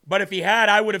 but if he had,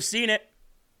 I would have seen it.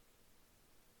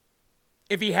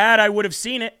 If he had, I would have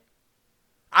seen it.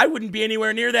 I wouldn't be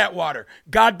anywhere near that water.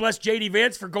 God bless J.D.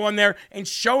 Vance for going there and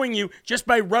showing you just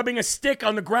by rubbing a stick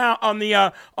on the ground on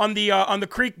the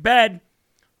creek bed,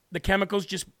 the chemicals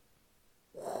just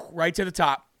right to the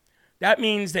top. That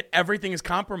means that everything is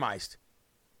compromised.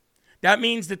 That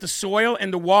means that the soil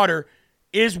and the water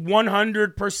is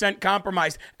 100%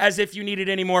 compromised, as if you needed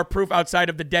any more proof outside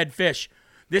of the dead fish.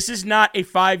 This is not a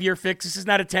 5-year fix. This is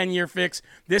not a 10-year fix.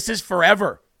 This is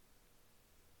forever.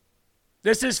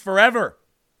 This is forever.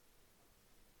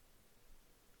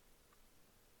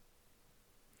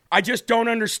 I just don't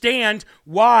understand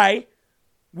why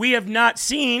we have not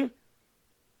seen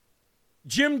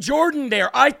Jim Jordan there.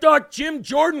 I thought Jim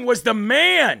Jordan was the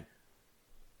man.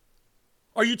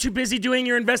 Are you too busy doing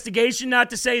your investigation? Not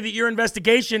to say that your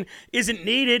investigation isn't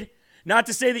needed. Not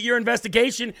to say that your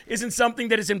investigation isn't something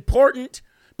that is important.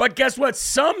 But guess what?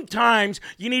 Sometimes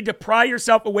you need to pry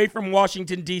yourself away from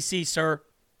Washington, D.C., sir.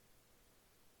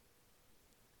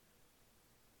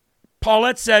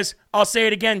 Paulette says, I'll say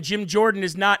it again, Jim Jordan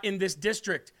is not in this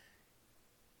district.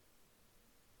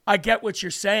 I get what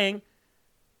you're saying.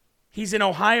 He's an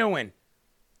Ohioan.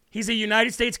 He's a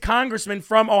United States congressman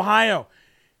from Ohio.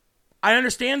 I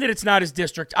understand that it's not his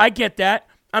district. I get that.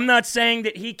 I'm not saying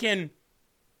that he can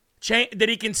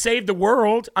save the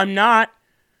world. I'm not.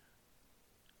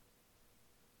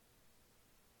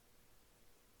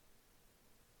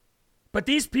 But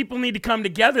these people need to come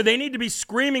together. They need to be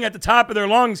screaming at the top of their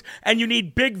lungs, and you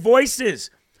need big voices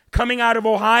coming out of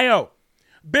Ohio.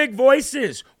 Big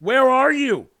voices. Where are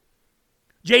you?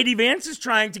 J.D. Vance is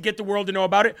trying to get the world to know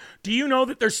about it. Do you know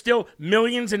that there's still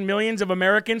millions and millions of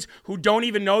Americans who don't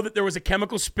even know that there was a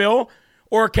chemical spill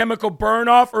or a chemical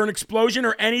burn-off or an explosion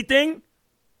or anything?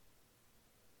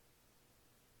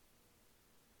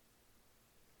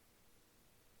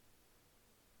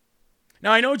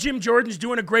 Now, I know Jim Jordan's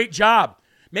doing a great job.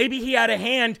 Maybe he had a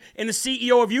hand in the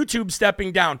CEO of YouTube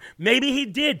stepping down. Maybe he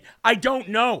did. I don't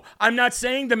know. I'm not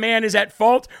saying the man is at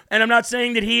fault, and I'm not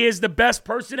saying that he is the best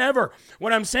person ever.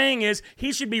 What I'm saying is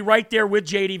he should be right there with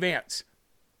J.D. Vance.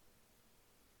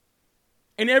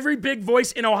 And every big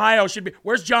voice in Ohio should be.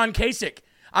 Where's John Kasich?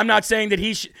 I'm not saying that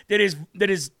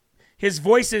his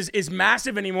voice is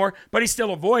massive anymore, but he's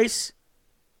still a voice.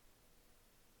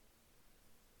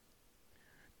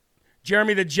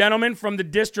 Jeremy, the gentleman from the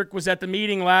district, was at the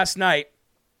meeting last night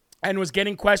and was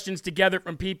getting questions together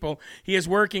from people. He is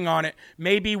working on it.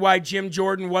 Maybe why Jim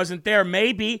Jordan wasn't there.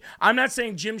 Maybe. I'm not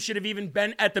saying Jim should have even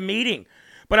been at the meeting,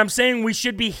 but I'm saying we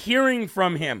should be hearing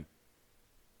from him.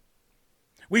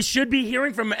 We should be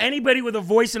hearing from anybody with a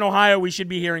voice in Ohio. We should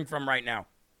be hearing from right now.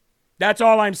 That's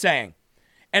all I'm saying.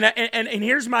 And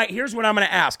here's what I'm going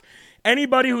to ask.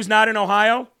 Anybody who's not in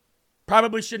Ohio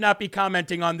probably should not be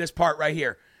commenting on this part right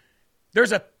here.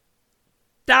 There's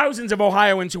thousands of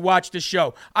Ohioans who watch this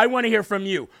show. I want to hear from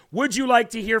you. Would you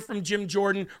like to hear from Jim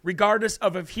Jordan, regardless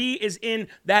of if he is in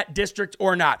that district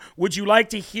or not? Would you like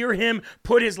to hear him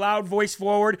put his loud voice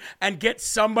forward and get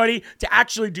somebody to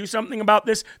actually do something about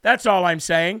this? That's all I'm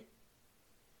saying.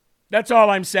 That's all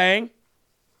I'm saying.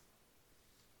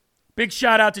 Big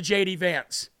shout out to JD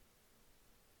Vance.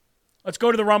 Let's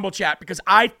go to the Rumble chat, because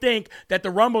I think that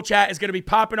the Rumble chat is going to be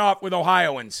popping off with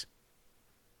Ohioans.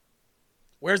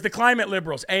 Where's the climate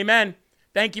liberals? Amen.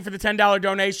 Thank you for the $10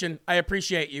 donation. I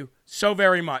appreciate you so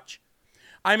very much.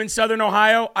 I'm in Southern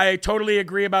Ohio. I totally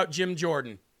agree about Jim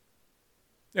Jordan.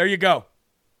 There you go.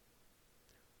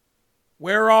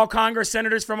 Where are all Congress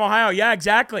senators from Ohio? Yeah,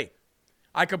 exactly.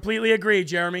 I completely agree,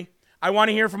 Jeremy. I want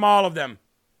to hear from all of them.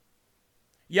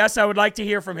 Yes, I would like to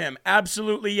hear from him.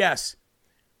 Absolutely, yes.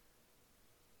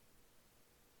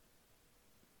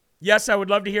 Yes, I would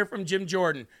love to hear from Jim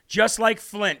Jordan. Just like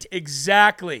Flint.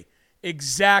 Exactly.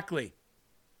 Exactly.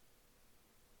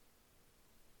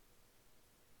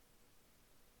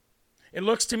 It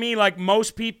looks to me like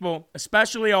most people,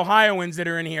 especially Ohioans that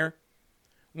are in here,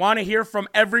 want to hear from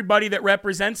everybody that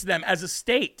represents them as a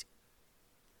state.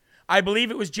 I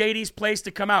believe it was JD's place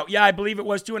to come out. Yeah, I believe it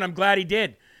was too, and I'm glad he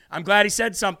did. I'm glad he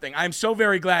said something. I'm so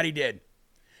very glad he did.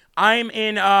 I'm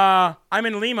in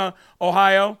Lima,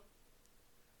 Ohio.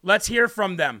 Let's hear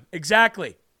from them.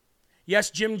 Exactly.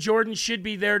 Yes, Jim Jordan should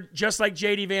be there just like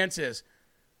J.D. Vance is.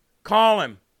 Call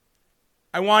him.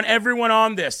 I want everyone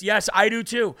on this. Yes, I do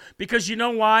too. Because you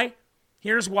know why?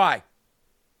 Here's why.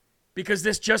 Because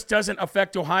this just doesn't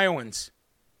affect Ohioans.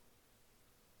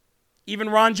 Even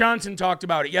Ron Johnson talked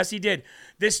about it. Yes, he did.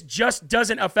 This just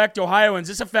doesn't affect Ohioans.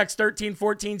 This affects 13,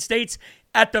 14 states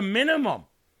at the minimum.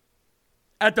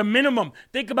 At the minimum.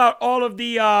 Think about all of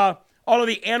the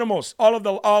animals, all of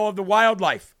the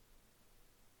wildlife.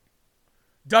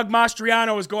 Doug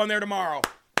Mastriano is going there tomorrow.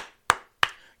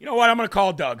 You know what? I'm going to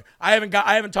call Doug. I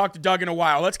haven't talked to Doug in a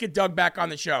while. Let's get Doug back on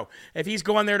the show. If he's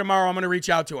going there tomorrow, I'm going to reach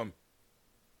out to him.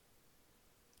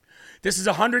 This is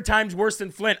 100 times worse than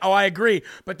Flint. Oh, I agree.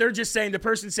 But they're just saying, the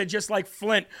person said just like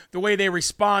Flint, the way they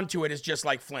respond to it is just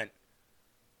like Flint.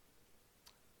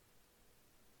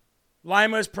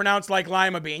 Lima is pronounced like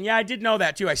lima bean. Yeah, I did know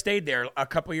that too. I stayed there a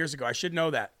couple years ago. I should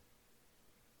know that.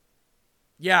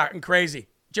 Yeah, and crazy.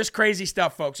 Just crazy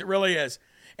stuff, folks. It really is.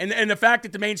 And the fact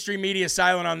that the mainstream media is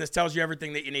silent on this tells you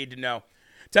everything that you need to know.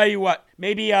 Tell you what,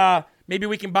 maybe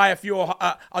we can buy a few.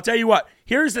 I'll tell you what.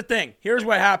 Here's the thing. Here's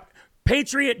what happened.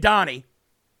 Patriot Donnie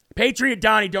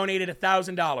donated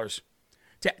 $1,000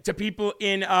 to people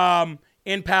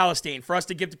in Palestine, for us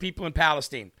to give to people in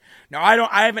Palestine. Now,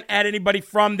 I haven't had anybody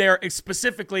from there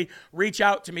specifically reach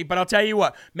out to me, but I'll tell you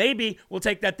what, maybe we'll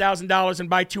take that $1,000 and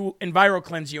buy 2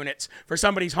 EnviroCleanse units for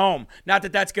somebody's home. Not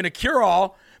that that's going to cure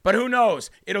all, but who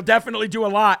knows? It'll definitely do a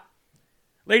lot.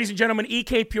 Ladies and gentlemen,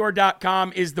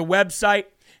 ekpure.com is the website.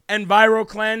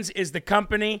 EnviroCleanse is the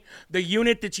company. The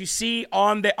unit that you see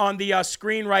on the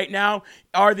screen right now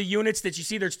are the units that you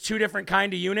see. There's 2 different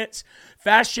kind of units.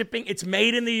 Fast shipping. It's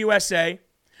made in the USA.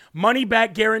 Money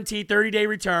back guarantee, 30-day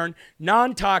return.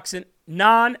 Non-toxic.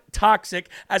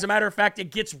 As a matter of fact,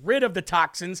 it gets rid of the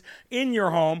toxins in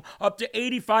your home, up to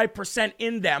 85%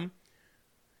 in them.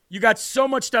 You got so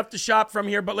much stuff to shop from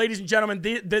here. But ladies and gentlemen,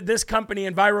 this company,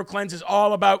 EnviroCleanse, is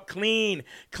all about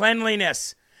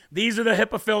cleanliness. These are the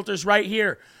HIPAA filters right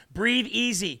here. Breathe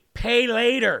easy. Pay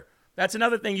later. That's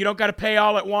another thing. You don't got to pay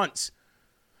all at once.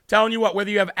 Telling you what, whether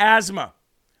you have asthma,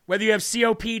 whether you have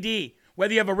COPD,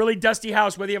 whether you have a really dusty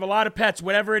house, whether you have a lot of pets,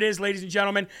 whatever it is, ladies and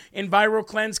gentlemen,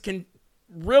 EnviroCleanse can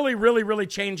really, really, really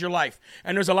change your life.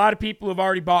 And there's a lot of people who have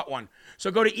already bought one.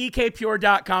 So go to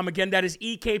ekpure.com. Again, that is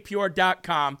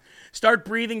ekpure.com. Start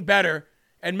breathing better.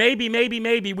 And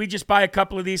maybe we just buy a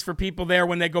couple of these for people there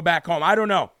when they go back home. I don't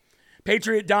know.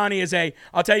 Patriot Donnie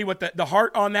I'll tell you what, the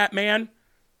heart on that man,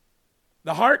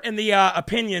 the heart and the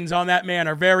opinions on that man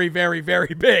are very, very,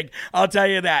 very big. I'll tell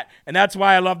you that. And that's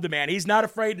why I love the man. He's not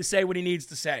afraid to say what he needs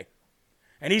to say.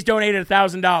 And he's donated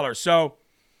 $1,000. So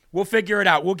we'll figure it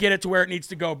out. We'll get it to where it needs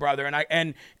to go, brother.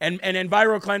 And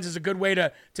EnviroCleanse is a good way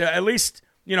to at least,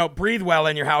 breathe well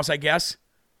in your house, I guess.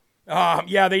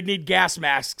 Yeah, they'd need gas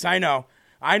masks. I know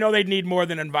they'd need more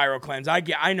than EnviroCleanse.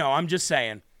 I know. I'm just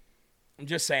saying.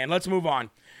 Let's move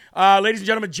on. Ladies and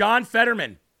gentlemen, John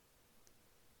Fetterman,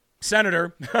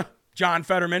 Senator John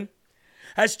Fetterman,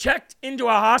 has checked into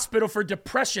a hospital for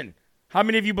depression How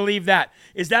many of you believe that?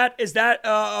 Is that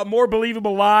a more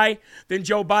believable lie than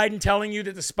Joe Biden telling you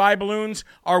that the spy balloons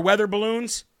are weather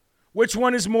balloons? Which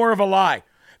one is more of a lie?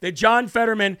 That John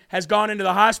Fetterman has gone into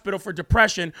the hospital for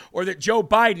depression, or that Joe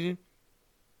Biden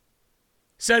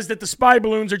says that the spy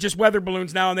balloons are just weather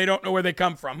balloons now and they don't know where they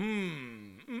come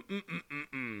from?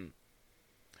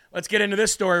 Let's get into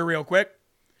this story real quick.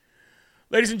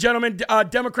 Ladies and gentlemen,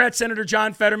 Democrat Senator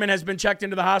John Fetterman has been checked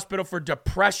into the hospital for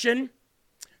depression.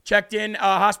 Checked in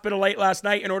hospital late last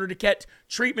night in order to get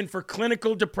treatment for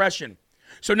clinical depression.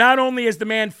 So not only is the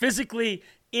man physically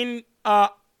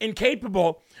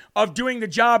incapable of doing the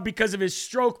job because of his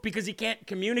stroke, because he can't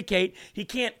communicate, he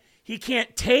can't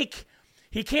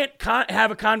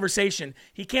have a conversation,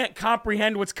 he can't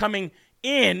comprehend what's coming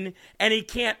in, and he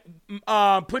can't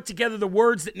put together the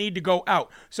words that need to go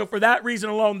out. So for that reason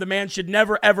alone, the man should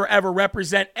never, ever, ever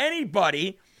represent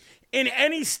anybody in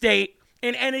any state,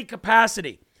 in any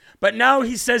capacity. But now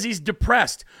he says he's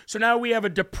depressed. So now we have a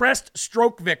depressed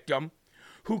stroke victim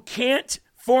who can't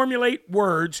formulate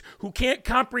words, who can't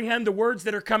comprehend the words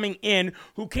that are coming in,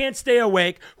 who can't stay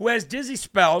awake, who has dizzy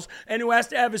spells, and who has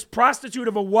to have his prostitute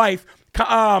of a wife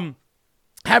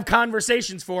have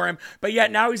conversations for him, but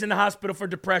yet now he's in the hospital for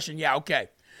depression. Yeah, okay.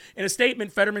 In a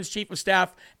statement, Fetterman's chief of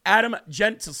staff, Adam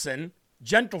Gentleson,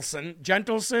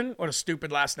 what a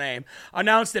stupid last name,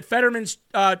 announced that Fetterman's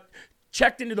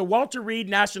checked into the Walter Reed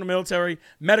National Military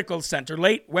Medical Center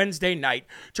late Wednesday night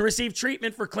to receive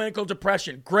treatment for clinical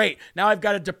depression. Great. Now I've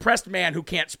got a depressed man who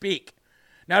can't speak.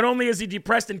 Not only is he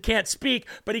depressed and can't speak,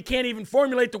 but he can't even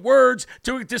formulate the words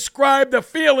to describe the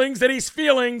feelings that he's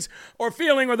feeling or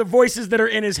the voices that are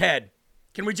in his head.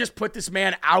 Can we just put this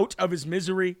man out of his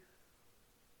misery?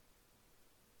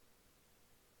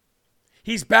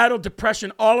 He's battled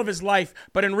depression all of his life,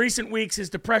 but in recent weeks,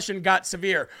 his depression got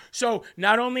severe. So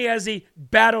not only has he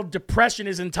battled depression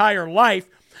his entire life,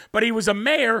 but he was a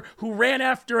mayor who ran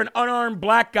after an unarmed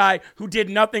black guy who did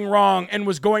nothing wrong and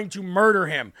was going to murder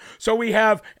him. So we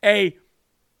have a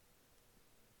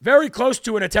very close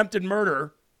to an attempted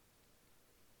murderer,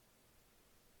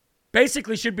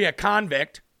 basically should be a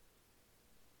convict,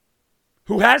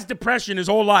 who has depression his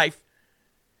whole life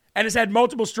and has had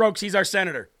multiple strokes. He's our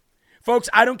senator. Folks,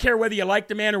 I don't care whether you like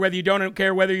the man or whether you don't. I don't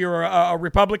care whether you're a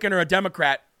Republican or a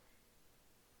Democrat.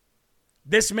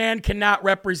 This man cannot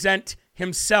represent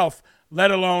himself, let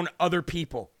alone other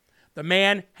people. The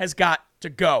man has got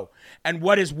to go. And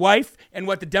what his wife and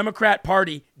what the Democrat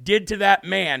Party did to that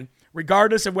man,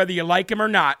 regardless of whether you like him or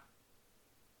not.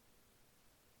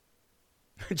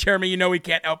 Jeremy, you know he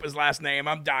can't help his last name.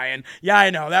 I'm dying. Yeah,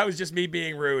 I know. That was just me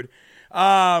being rude.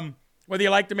 Whether you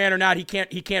like the man or not, he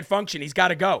can't function. He's got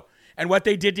to go. And what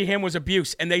they did to him was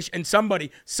abuse. And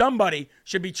somebody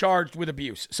should be charged with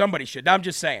abuse. Somebody should. I'm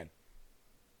just saying.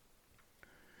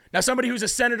 Now, somebody who's a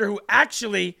senator who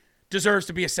actually deserves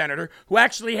to be a senator, who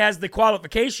actually has the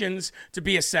qualifications to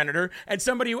be a senator, and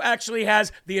somebody who actually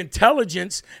has the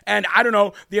intelligence and, I don't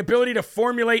know, the ability to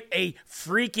formulate a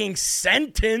freaking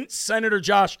sentence, Senator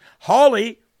Josh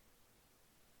Hawley.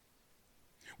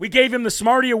 We gave him the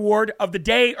Smarty Award of the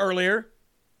day earlier.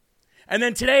 And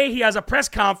then today he has a press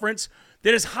conference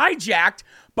that is hijacked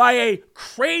by a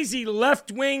crazy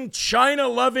left-wing,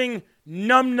 China-loving,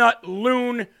 numbnut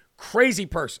loon crazy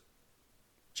person.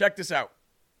 Check this out.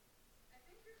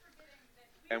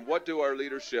 And what do our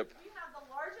leadership... We have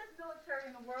the largest military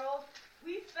in the world.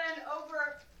 We spend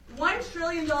over $1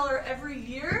 trillion every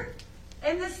year.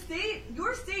 And the state,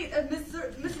 your state of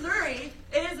Missouri,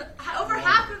 is over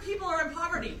half of people are in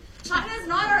poverty. China is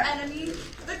not our enemy.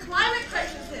 The climate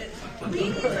crisis is. We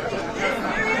need to be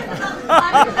this serious about the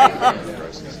climate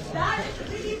crisis. That is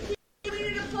the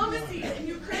need diplomacy in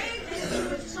Ukraine and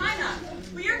with China.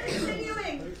 We are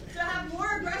continuing to have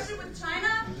more aggression with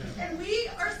China, and we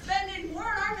are spending more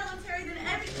on our military than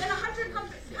 100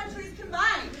 countries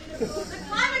combined. The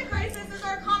climate crisis is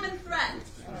our common threat.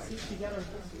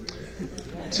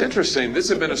 It's interesting.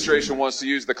 This administration wants to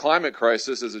use the climate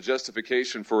crisis as a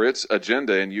justification for its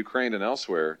agenda in Ukraine and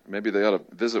elsewhere. Maybe they ought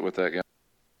to visit with that guy.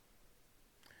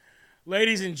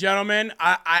 Ladies and gentlemen,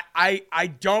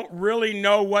 I don't really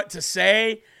know what to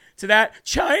say to that.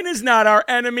 China's not our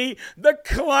enemy. The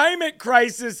climate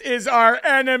crisis is our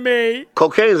enemy.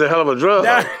 Cocaine's a hell of a drug.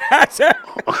 That's it.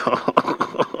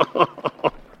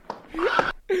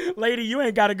 Lady, you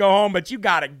ain't got to go home, but you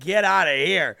got to get out of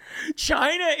here.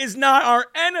 China is not our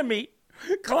enemy.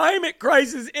 Climate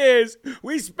crisis is.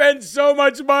 We spend so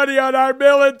much money on our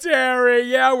military.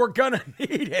 Yeah, we're going to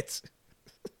need it.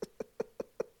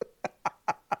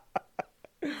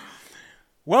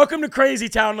 Welcome to Crazy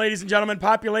Town, ladies and gentlemen.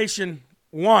 Population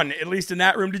 1, at least in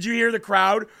that room. Did you hear the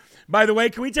crowd By the way,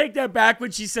 can we take that back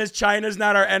when she says China's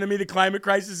not our enemy, the climate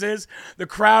crisis is? The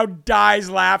crowd dies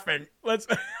laughing. Let's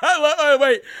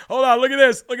wait, hold on. Look at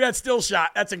this. Look at that still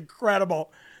shot. That's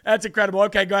incredible. That's incredible.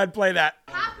 Okay, go ahead and play that.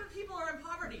 Half of people are in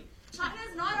poverty. China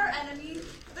is not our enemy.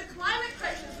 The climate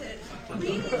crisis is. We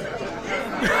need to make this.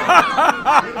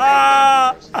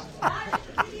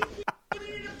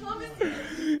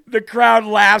 The crowd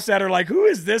laughs at her like, who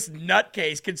is this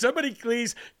nutcase? Can somebody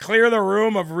please clear the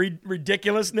room of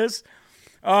ridiculousness?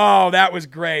 Oh, that was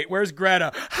great. Where's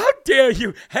Greta? How dare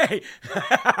you? Hey,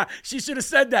 she should have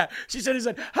said that. She should have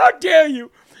said, how dare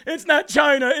you? It's not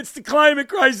China. It's the climate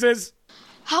crisis.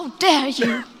 How dare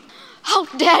you? How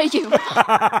dare you?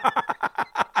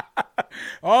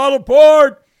 All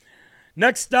aboard.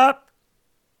 Next stop,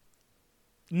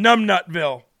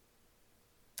 Numbnutville.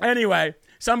 Anyway,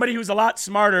 somebody who's a lot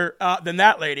smarter than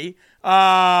that lady,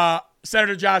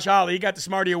 Senator Josh Hawley, he got the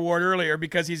Smarty Award earlier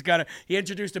because he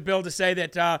introduced a bill to say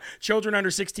that children under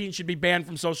 16 should be banned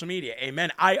from social media.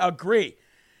 Amen. I agree.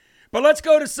 But let's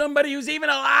go to somebody who's even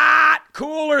a lot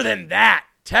cooler than that.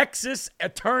 Texas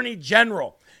Attorney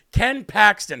General Ken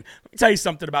Paxton. Let me tell you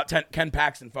something about Ken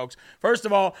Paxton, folks. First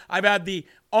of all, I've had the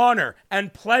honor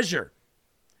and pleasure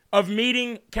of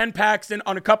meeting Ken Paxton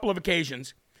on a couple of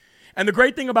occasions. And the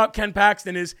great thing about Ken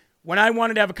Paxton is when I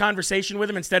wanted to have a conversation with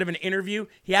him instead of an interview,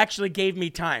 he actually gave me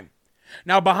time.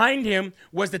 Now, behind him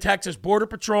was the Texas Border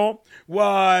Patrol,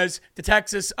 was the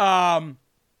Texas ATF,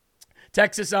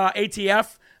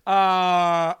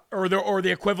 or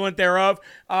the equivalent thereof,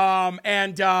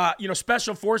 and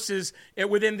special forces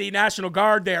within the National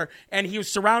Guard there, and he was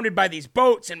surrounded by these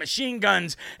boats and machine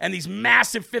guns and these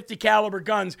massive 50 caliber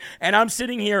guns, and I'm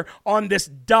sitting here on this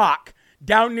dock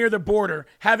down near the border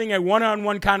having a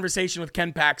one-on-one conversation with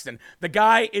Ken Paxton. The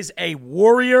guy is a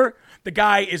warrior. The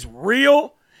guy is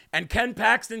real. And Ken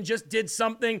Paxton just did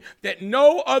something that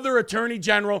no other attorney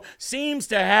general seems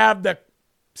to have the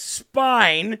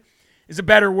spine, is a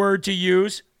better word to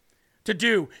use, to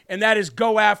do. And that is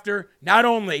go after not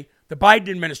only the Biden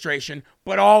administration,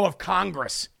 but all of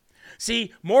Congress.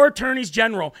 See, more attorneys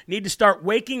general need to start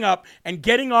waking up and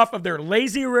getting off of their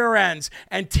lazy rear ends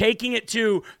and taking it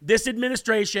to this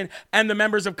administration and the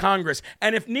members of Congress.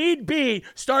 And if need be,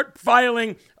 start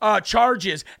filing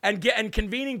charges and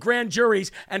convening grand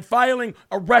juries and filing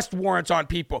arrest warrants on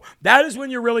people. That is when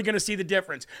you're really going to see the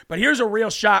difference. But here's a real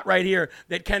shot right here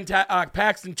that Ken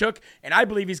Paxton took, and I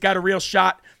believe he's got a real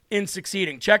shot in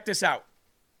succeeding. Check this out.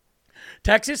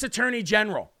 Texas Attorney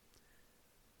General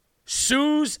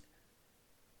sues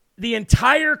the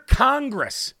entire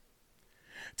Congress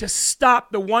to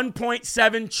stop the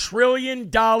 $1.7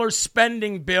 trillion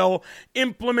spending bill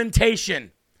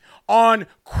implementation on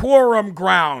quorum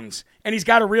grounds. And he's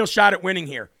got a real shot at winning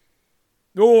here.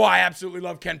 Oh, I absolutely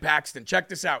love Ken Paxton. Check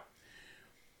this out.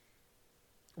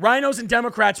 Rhinos and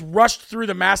Democrats rushed through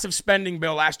the massive spending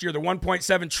bill last year, the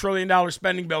 $1.7 trillion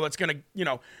spending bill that's going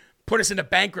to, put us into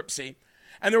bankruptcy.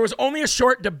 And there was only a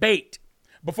short debate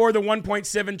before the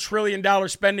 $1.7 trillion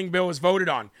spending bill was voted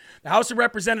on. The House of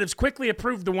Representatives quickly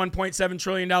approved the $1.7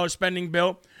 trillion spending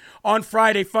bill on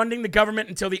Friday, funding the government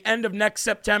until the end of next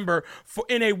September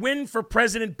in a win for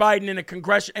President Biden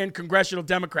and congressional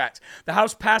Democrats. The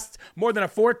House passed more than a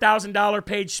 $4,000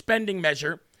 page spending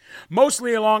measure,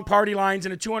 mostly along party lines,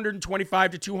 in a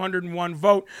 225 to 201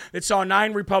 vote that saw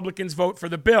 9 Republicans vote for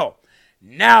the bill.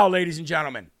 Now, ladies and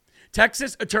gentlemen,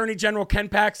 Texas Attorney General Ken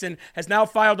Paxton has now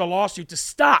filed a lawsuit to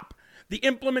stop the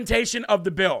implementation of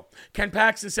the bill. Ken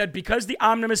Paxton said because the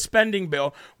omnibus spending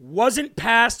bill wasn't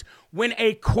passed when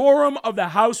a quorum of the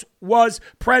House was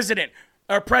present.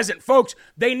 Folks,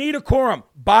 they need a quorum.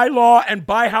 By law and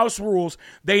by House rules,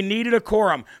 they needed a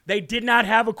quorum. They did not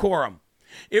have a quorum.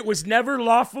 It was never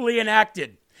lawfully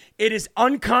enacted. It is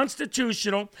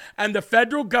unconstitutional, and the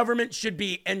federal government should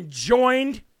be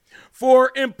enjoined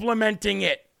for implementing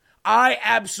it. I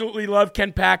absolutely love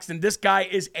Ken Paxton. This guy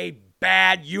is a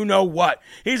bad you-know-what.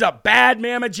 He's a bad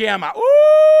mamma jamma.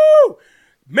 Ooh!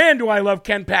 Man, do I love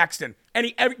Ken Paxton.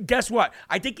 And guess what?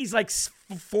 I think he's like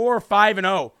 4 or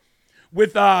 5-0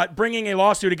 with bringing a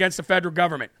lawsuit against the federal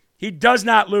government. He does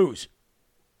not lose.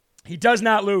 He does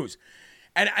not lose.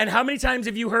 And how many times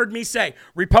have you heard me say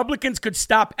Republicans could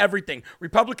stop everything?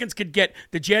 Republicans could get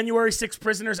the January 6th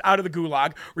prisoners out of the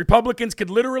gulag. Republicans could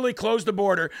literally close the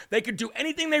border. They could do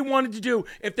anything they wanted to do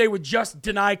if they would just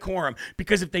deny quorum.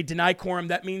 Because if they deny quorum,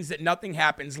 that means that nothing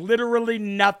happens. Literally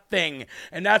nothing.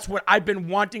 And that's what I've been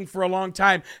wanting for a long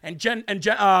time. And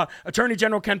Attorney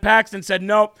General Ken Paxton said,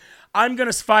 no, I'm going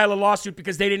to file a lawsuit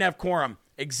because they didn't have quorum.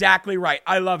 Exactly right.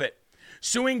 I love it.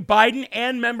 suing Biden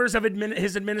and members of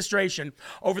his administration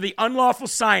over the unlawful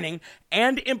signing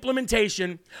and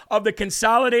implementation of the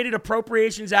Consolidated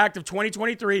Appropriations Act of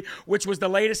 2023, which was the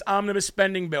latest omnibus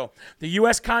spending bill. The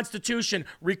U.S. Constitution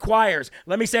requires,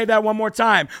 let me say that one more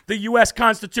time, the U.S.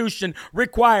 Constitution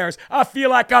requires, I feel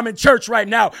like I'm in church right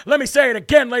now. Let me say it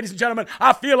again, ladies and gentlemen,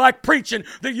 I feel like preaching.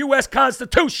 The U.S.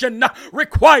 Constitution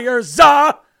requires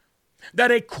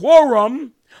that a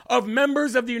quorum of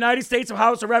members of the United States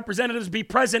House of Representatives be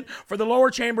present for the lower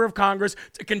chamber of Congress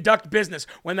to conduct business.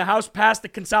 When the House passed the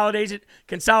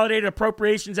Consolidated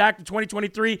Appropriations Act of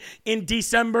 2023 in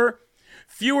December,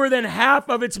 fewer than half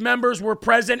of its members were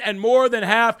present and more than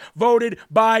half voted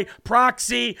by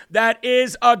proxy. That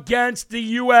is against the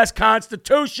U.S.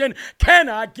 Constitution. Can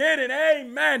I get an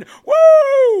amen?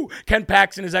 Woo! Ken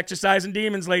Paxton is exercising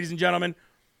demons, ladies and gentlemen.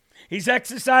 He's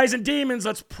exercising demons.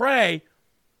 Let's pray.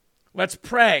 Let's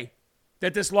pray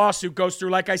that this lawsuit goes through.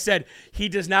 Like I said, he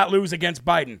does not lose against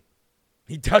Biden.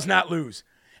 He does not lose.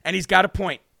 And he's got a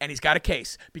point, and he's got a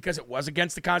case, because it was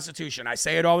against the Constitution. I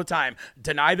say it all the time.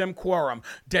 Deny them quorum.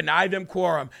 Deny them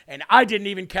quorum. And I didn't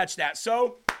even catch that.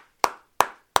 So,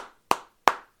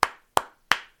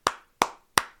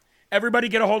 everybody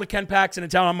get a hold of Ken Paxton and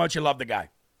tell him how much you love the guy.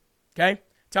 Okay?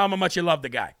 Tell him how much you love the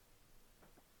guy.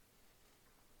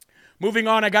 Moving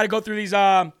on, I got to go through these...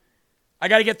 I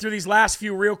got to get through these last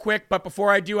few real quick, but before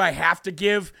I do, I have to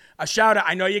give a shout out.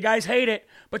 I know you guys hate it,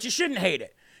 but you shouldn't hate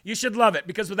it. You should love it,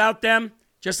 because without them,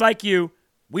 just like you,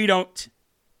 we don't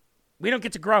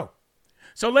get to grow.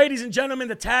 So, ladies and gentlemen,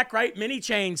 the Tack Right mini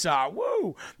chainsaw.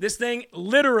 Woo! This thing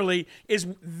literally is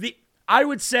I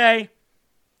would say,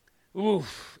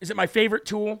 is it my favorite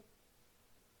tool?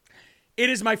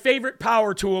 It is my favorite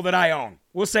power tool that I own.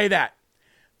 We'll say that.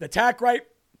 The Tack Right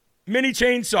mini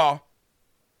chainsaw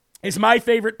is my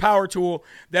favorite power tool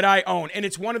that I own. And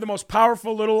it's one of the most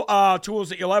powerful little tools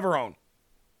that you'll ever own.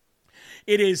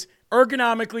 It is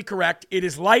ergonomically correct. It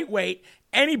is lightweight.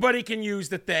 Anybody can use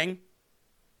the thing.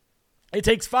 It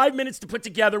takes 5 minutes to put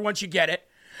together once you get it.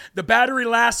 The battery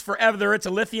lasts forever. It's a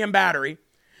lithium battery.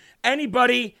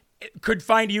 Anybody could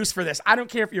find use for this. I don't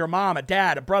care if you're a mom, a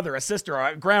dad, a brother, a sister,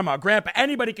 a grandma, a grandpa.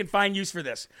 Anybody can find use for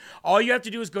this. All you have to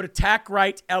do is go to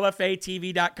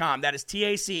TackRightLFATV.com. That is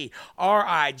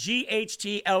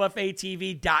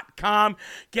TackRightLFATV.com.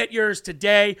 Get yours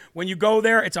today. When you go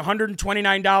there, it's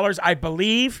 $129, I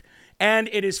believe, and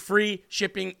it is free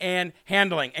shipping and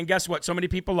handling. And guess what? So many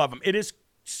people love them. It is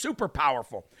super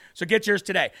powerful. So get yours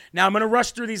today. Now, I'm going to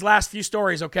rush through these last few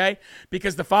stories, okay?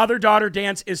 Because the father-daughter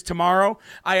dance is tomorrow.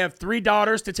 I have 3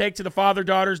 daughters to take to the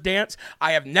father-daughter's dance.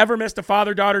 I have never missed a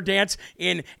father-daughter dance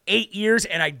in 8 years,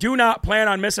 and I do not plan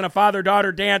on missing a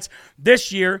father-daughter dance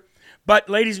this year. But,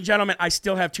 ladies and gentlemen, I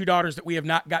still have 2 daughters that we have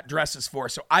not got dresses for.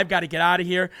 So I've got to get out of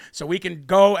here so we can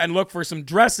go and look for some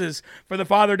dresses for the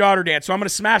father-daughter dance. So I'm going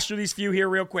to smash through these few here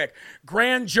real quick.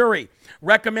 Grand jury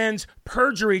recommends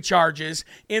perjury charges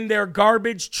in their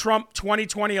garbage Trump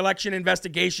 2020 election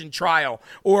investigation trial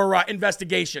or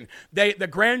investigation. The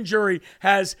grand jury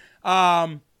has...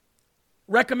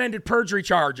 recommended perjury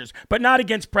charges, but not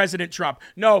against President Trump.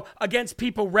 No, against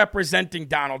people representing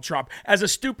Donald Trump as a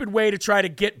stupid way to try to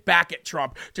get back at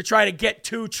Trump, to try to get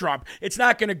to Trump. It's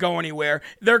not going to go anywhere.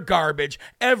 They're garbage.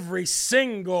 Every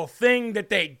single thing that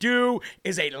they do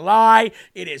is a lie.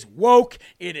 It is woke.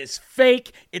 It is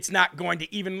fake. It's not going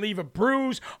to even leave a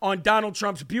bruise on Donald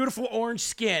Trump's beautiful orange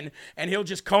skin, and he'll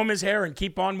just comb his hair and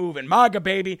keep on moving. MAGA,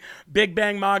 baby. Big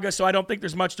Bang MAGA, so I don't think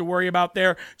there's much to worry about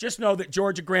there. Just know that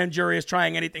Georgia grand jury is trying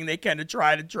anything they can to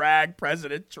try to drag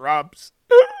President Trump's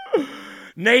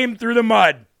name through the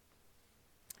mud.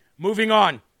 Moving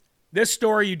on. This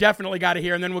story you definitely got to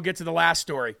hear, and then we'll get to the last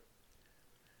story.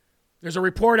 There's a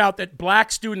report out that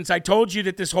black students, I told you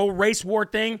that this whole race war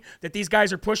thing that these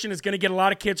guys are pushing is going to get a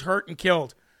lot of kids hurt and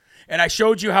killed. And I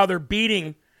showed you how they're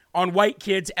beating on white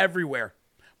kids everywhere.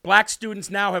 Black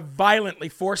students now have violently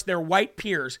forced their white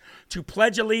peers to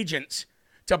pledge allegiance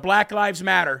to Black Lives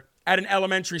Matter at an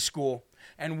elementary school.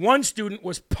 And one student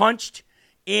was punched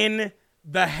in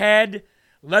the head.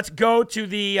 Let's go to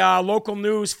the local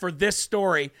news for this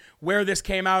story, where this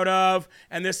came out of.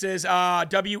 And this is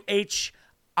WHIO,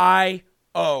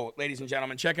 ladies and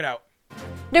gentlemen. Check it out.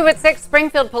 New at 6,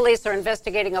 Springfield police are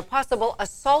investigating a possible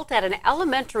assault at an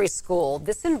elementary school.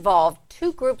 This involved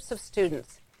 2 groups of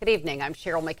students. Good evening. I'm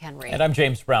Cheryl McHenry. And I'm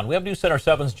James Brown. We have News Center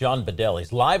 7's John Bedell.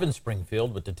 He's live in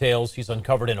Springfield with details he's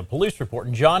uncovered in a police report.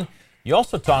 And John, you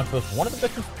also talked with one of the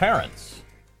victim's parents.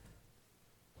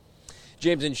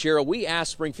 James and Cheryl, we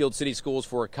asked Springfield City Schools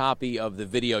for a copy of the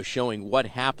video showing what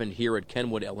happened here at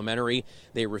Kenwood Elementary.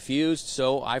 They refused,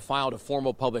 so I filed a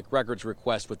formal public records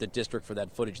request with the district for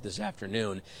that footage this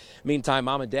afternoon. Meantime,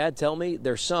 Mom and Dad tell me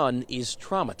their son is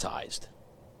traumatized.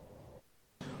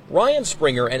 Ryan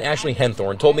Springer and Ashley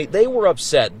Henthorne told me they were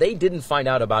upset they didn't find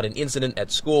out about an incident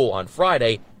at school on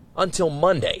Friday until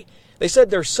Monday. They said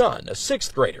their son, a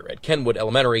 6th grader at Kenwood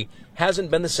Elementary,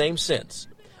 hasn't been the same since.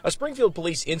 A Springfield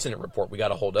police incident report we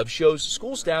got a hold of shows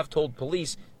school staff told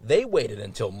police they waited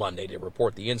until Monday to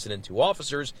report the incident to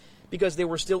officers because they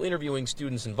were still interviewing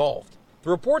students involved. The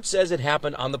report says it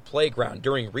happened on the playground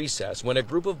during recess when a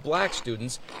group of black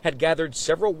students had gathered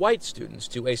several white students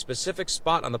to a specific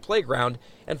spot on the playground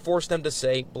and forced them to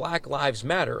say Black Lives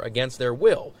Matter against their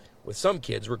will, with some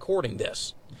kids recording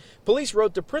this. Police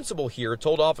wrote the principal here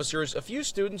told officers a few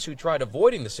students who tried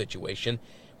avoiding the situation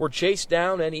were chased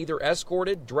down and either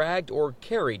escorted, dragged, or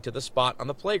carried to the spot on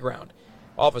the playground.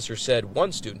 Officers said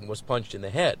one student was punched in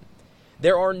the head.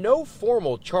 There are no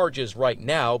formal charges right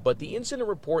now, but the incident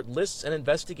report lists an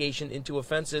investigation into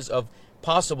offenses of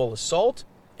possible assault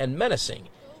and menacing,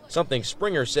 something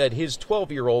Springer said his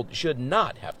 12-year-old should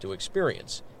not have to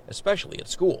experience, especially at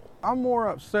school. I'm more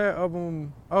upset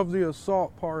of the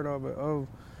assault part of it, of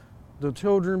the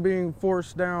children being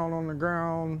forced down on the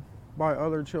ground by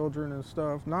other children and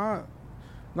stuff. Not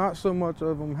so much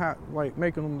of them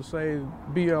making them to say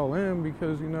BLM,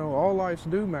 because all lives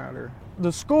do matter.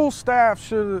 The school staff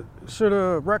should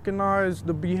have recognized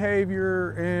the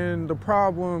behavior and the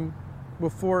problem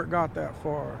before it got that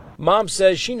far. Mom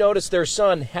says she noticed their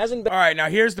son hasn't been... All right, now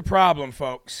here's the problem,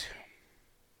 folks.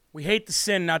 We hate the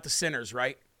sin, not the sinners,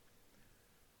 right?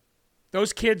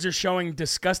 Those kids are showing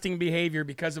disgusting behavior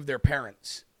because of their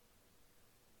parents.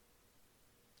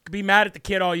 You can be mad at the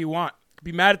kid all you want. You can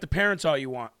be mad at the parents all you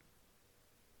want.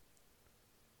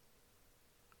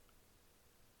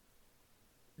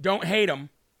 Don't hate them.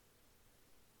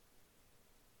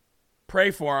 Pray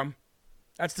for them.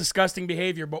 That's disgusting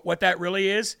behavior. But what that really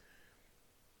is,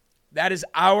 that is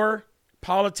our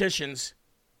politicians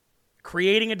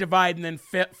creating a divide and then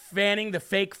fanning the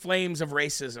fake flames of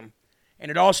racism. And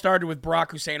it all started with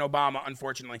Barack Hussein Obama,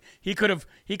 unfortunately. He could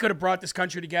have brought this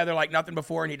country together like nothing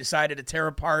before, and he decided to tear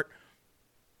apart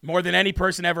more than any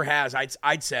person ever has,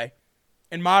 I'd say.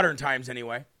 In modern times,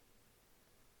 anyway.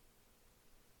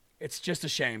 It's just a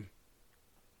shame.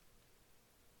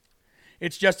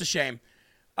 It's just a shame.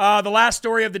 The last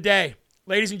story of the day.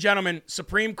 Ladies and gentlemen,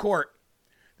 Supreme Court.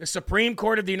 The Supreme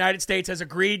Court of the United States has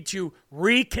agreed to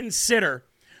reconsider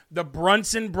the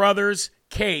Brunson brothers'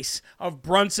 case of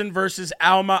Brunson versus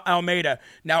Alma Almeida.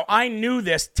 Now, I knew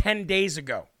this 10 days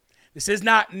ago. This is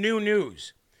not new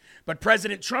news. But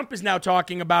President Trump is now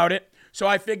talking about it. So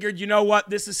I figured, you know what?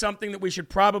 This is something that we should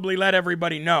probably let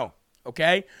everybody know.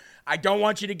 Okay? I don't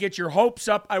want you to get your hopes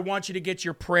up. I want you to get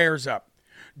your prayers up.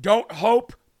 Don't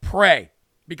hope, pray.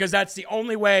 Because that's the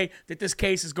only way that this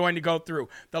case is going to go through.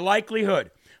 The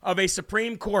likelihood of a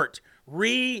Supreme Court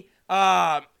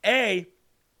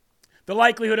the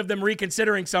likelihood of them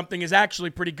reconsidering something is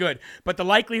actually pretty good. But the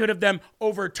likelihood of them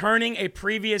overturning a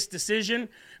previous decision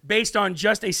based on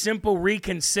just a simple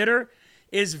reconsider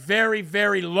is very,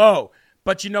 very low.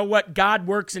 But you know what? God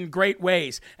works in great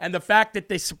ways. And the fact that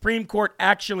the Supreme Court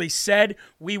actually said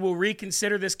we will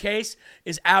reconsider this case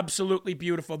is absolutely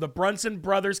beautiful. The Brunson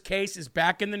brothers case is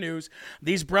back in the news.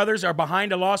 These brothers are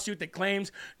behind a lawsuit that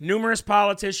claims numerous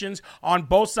politicians on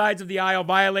both sides of the aisle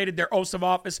violated their oaths of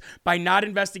office by not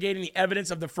investigating the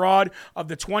evidence of the fraud of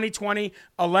the 2020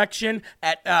 election.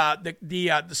 At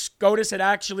the Scotus had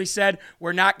actually said,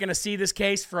 we're not going to see this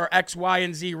case for X, Y,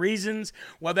 and Z reasons.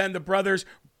 Well, then the brothers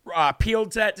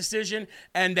appealed to that decision,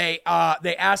 and they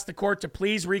asked the court to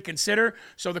please reconsider.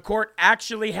 So the court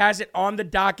actually has it on the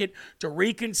docket to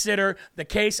reconsider the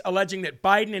case alleging that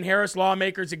Biden and Harris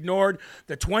lawmakers ignored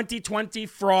the 2020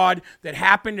 fraud that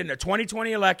happened in the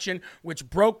 2020 election, which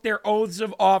broke their oaths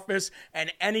of office,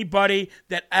 and anybody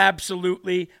that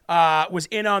absolutely was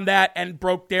in on that and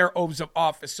broke their oaths of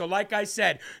office. So like I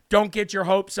said, don't get your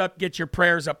hopes up, get your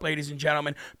prayers up, ladies and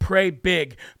gentlemen. Pray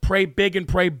big and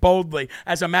pray boldly.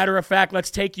 As a matter of fact,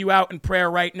 let's take you out in prayer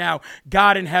right now.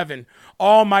 God in heaven,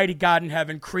 almighty God in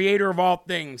heaven, creator of all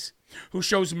things, who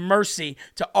shows mercy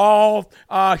to all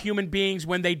human beings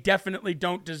when they definitely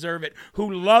don't deserve it,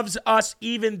 who loves us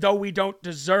even though we don't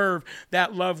deserve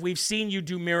that love. We've seen you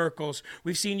do miracles.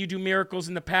 We've seen you do miracles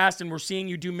in the past, and we're seeing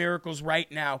you do miracles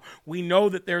right now. We know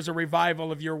that there's a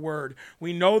revival of your word.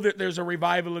 We know that there's a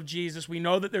revival of Jesus. We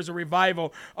know that there's a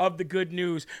revival of the good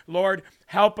news. Lord,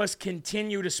 help us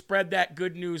continue to spread that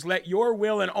good news. Let your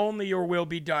will and only your will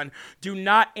be done. Do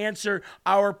not answer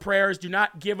our prayers. Do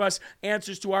not give us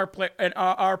answers to our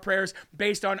prayers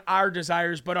based on our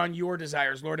desires, but on your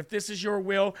desires. Lord, if this is your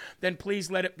will, then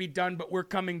please let it be done. But we're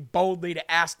coming boldly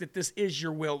to ask that this is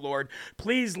your will, Lord.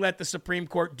 Please let the Supreme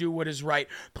Court do what is right.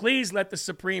 Please let the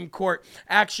Supreme Court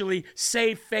actually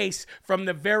save face from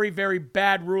the very, very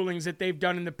bad rulings that they've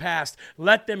done in the past.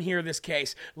 Let them hear this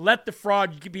case. Let the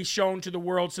fraud be shown to the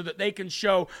world so that they can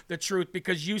show the truth,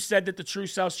 because you said that the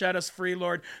truth shall set us free,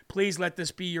 Lord. Please let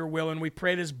this be your will, and we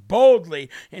pray this boldly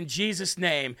in Jesus'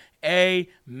 name.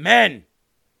 Amen.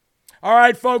 All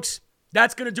right, folks,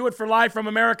 that's going to do it for Live from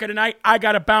America tonight. I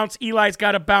got to bounce. Eli's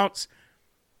got to bounce.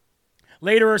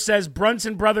 Laterer says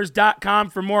brunsonbrothers.com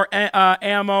for more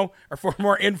ammo, or for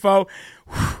more info.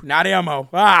 Not ammo.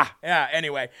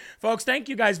 Anyway, folks, thank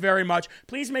you guys very much.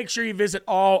 Please make sure you visit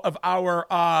all of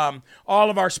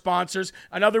our sponsors.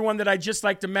 Another one that I'd just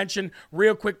like to mention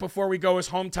real quick before we go is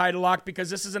Home Title Lock, because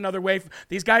this is another way.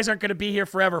 These guys aren't going to be here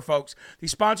forever, folks.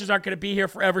 These sponsors aren't going to be here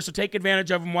forever, so take advantage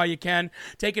of them while you can.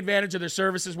 Take advantage of their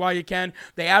services while you can.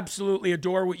 They absolutely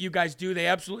adore what you guys do. They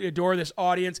absolutely adore this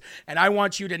audience, and I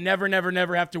want you to never, never,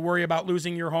 never have to worry about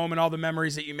losing your home and all the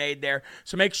memories that you made there.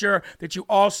 So make sure that you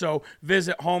also visit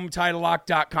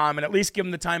HomeTitleLock.com and at least give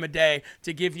them the time of day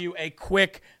to give you a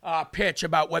quick pitch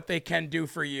about what they can do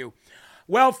for you.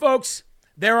 Well, folks,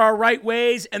 there are right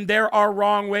ways and there are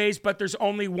wrong ways, but there's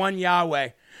only one Yahweh.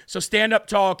 So stand up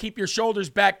tall, keep your shoulders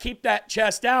back, keep that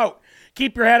chest out.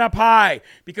 Keep your head up high,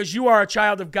 because you are a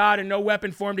child of God and no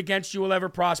weapon formed against you will ever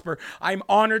prosper. I'm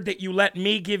honored that you let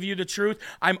me give you the truth.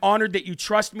 I'm honored that you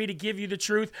trust me to give you the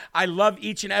truth. I love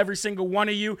each and every single one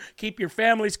of you. Keep your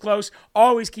families close.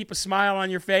 Always keep a smile on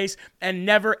your face, and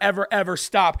never, ever, ever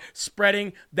stop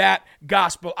spreading that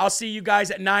gospel. I'll see you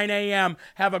guys at 9 a.m.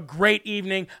 Have a great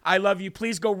evening. I love you.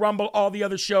 Please go rumble all the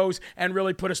other shows and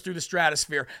really put us through the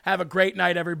stratosphere. Have a great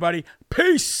night, everybody.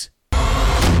 Peace.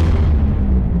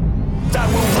 That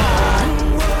will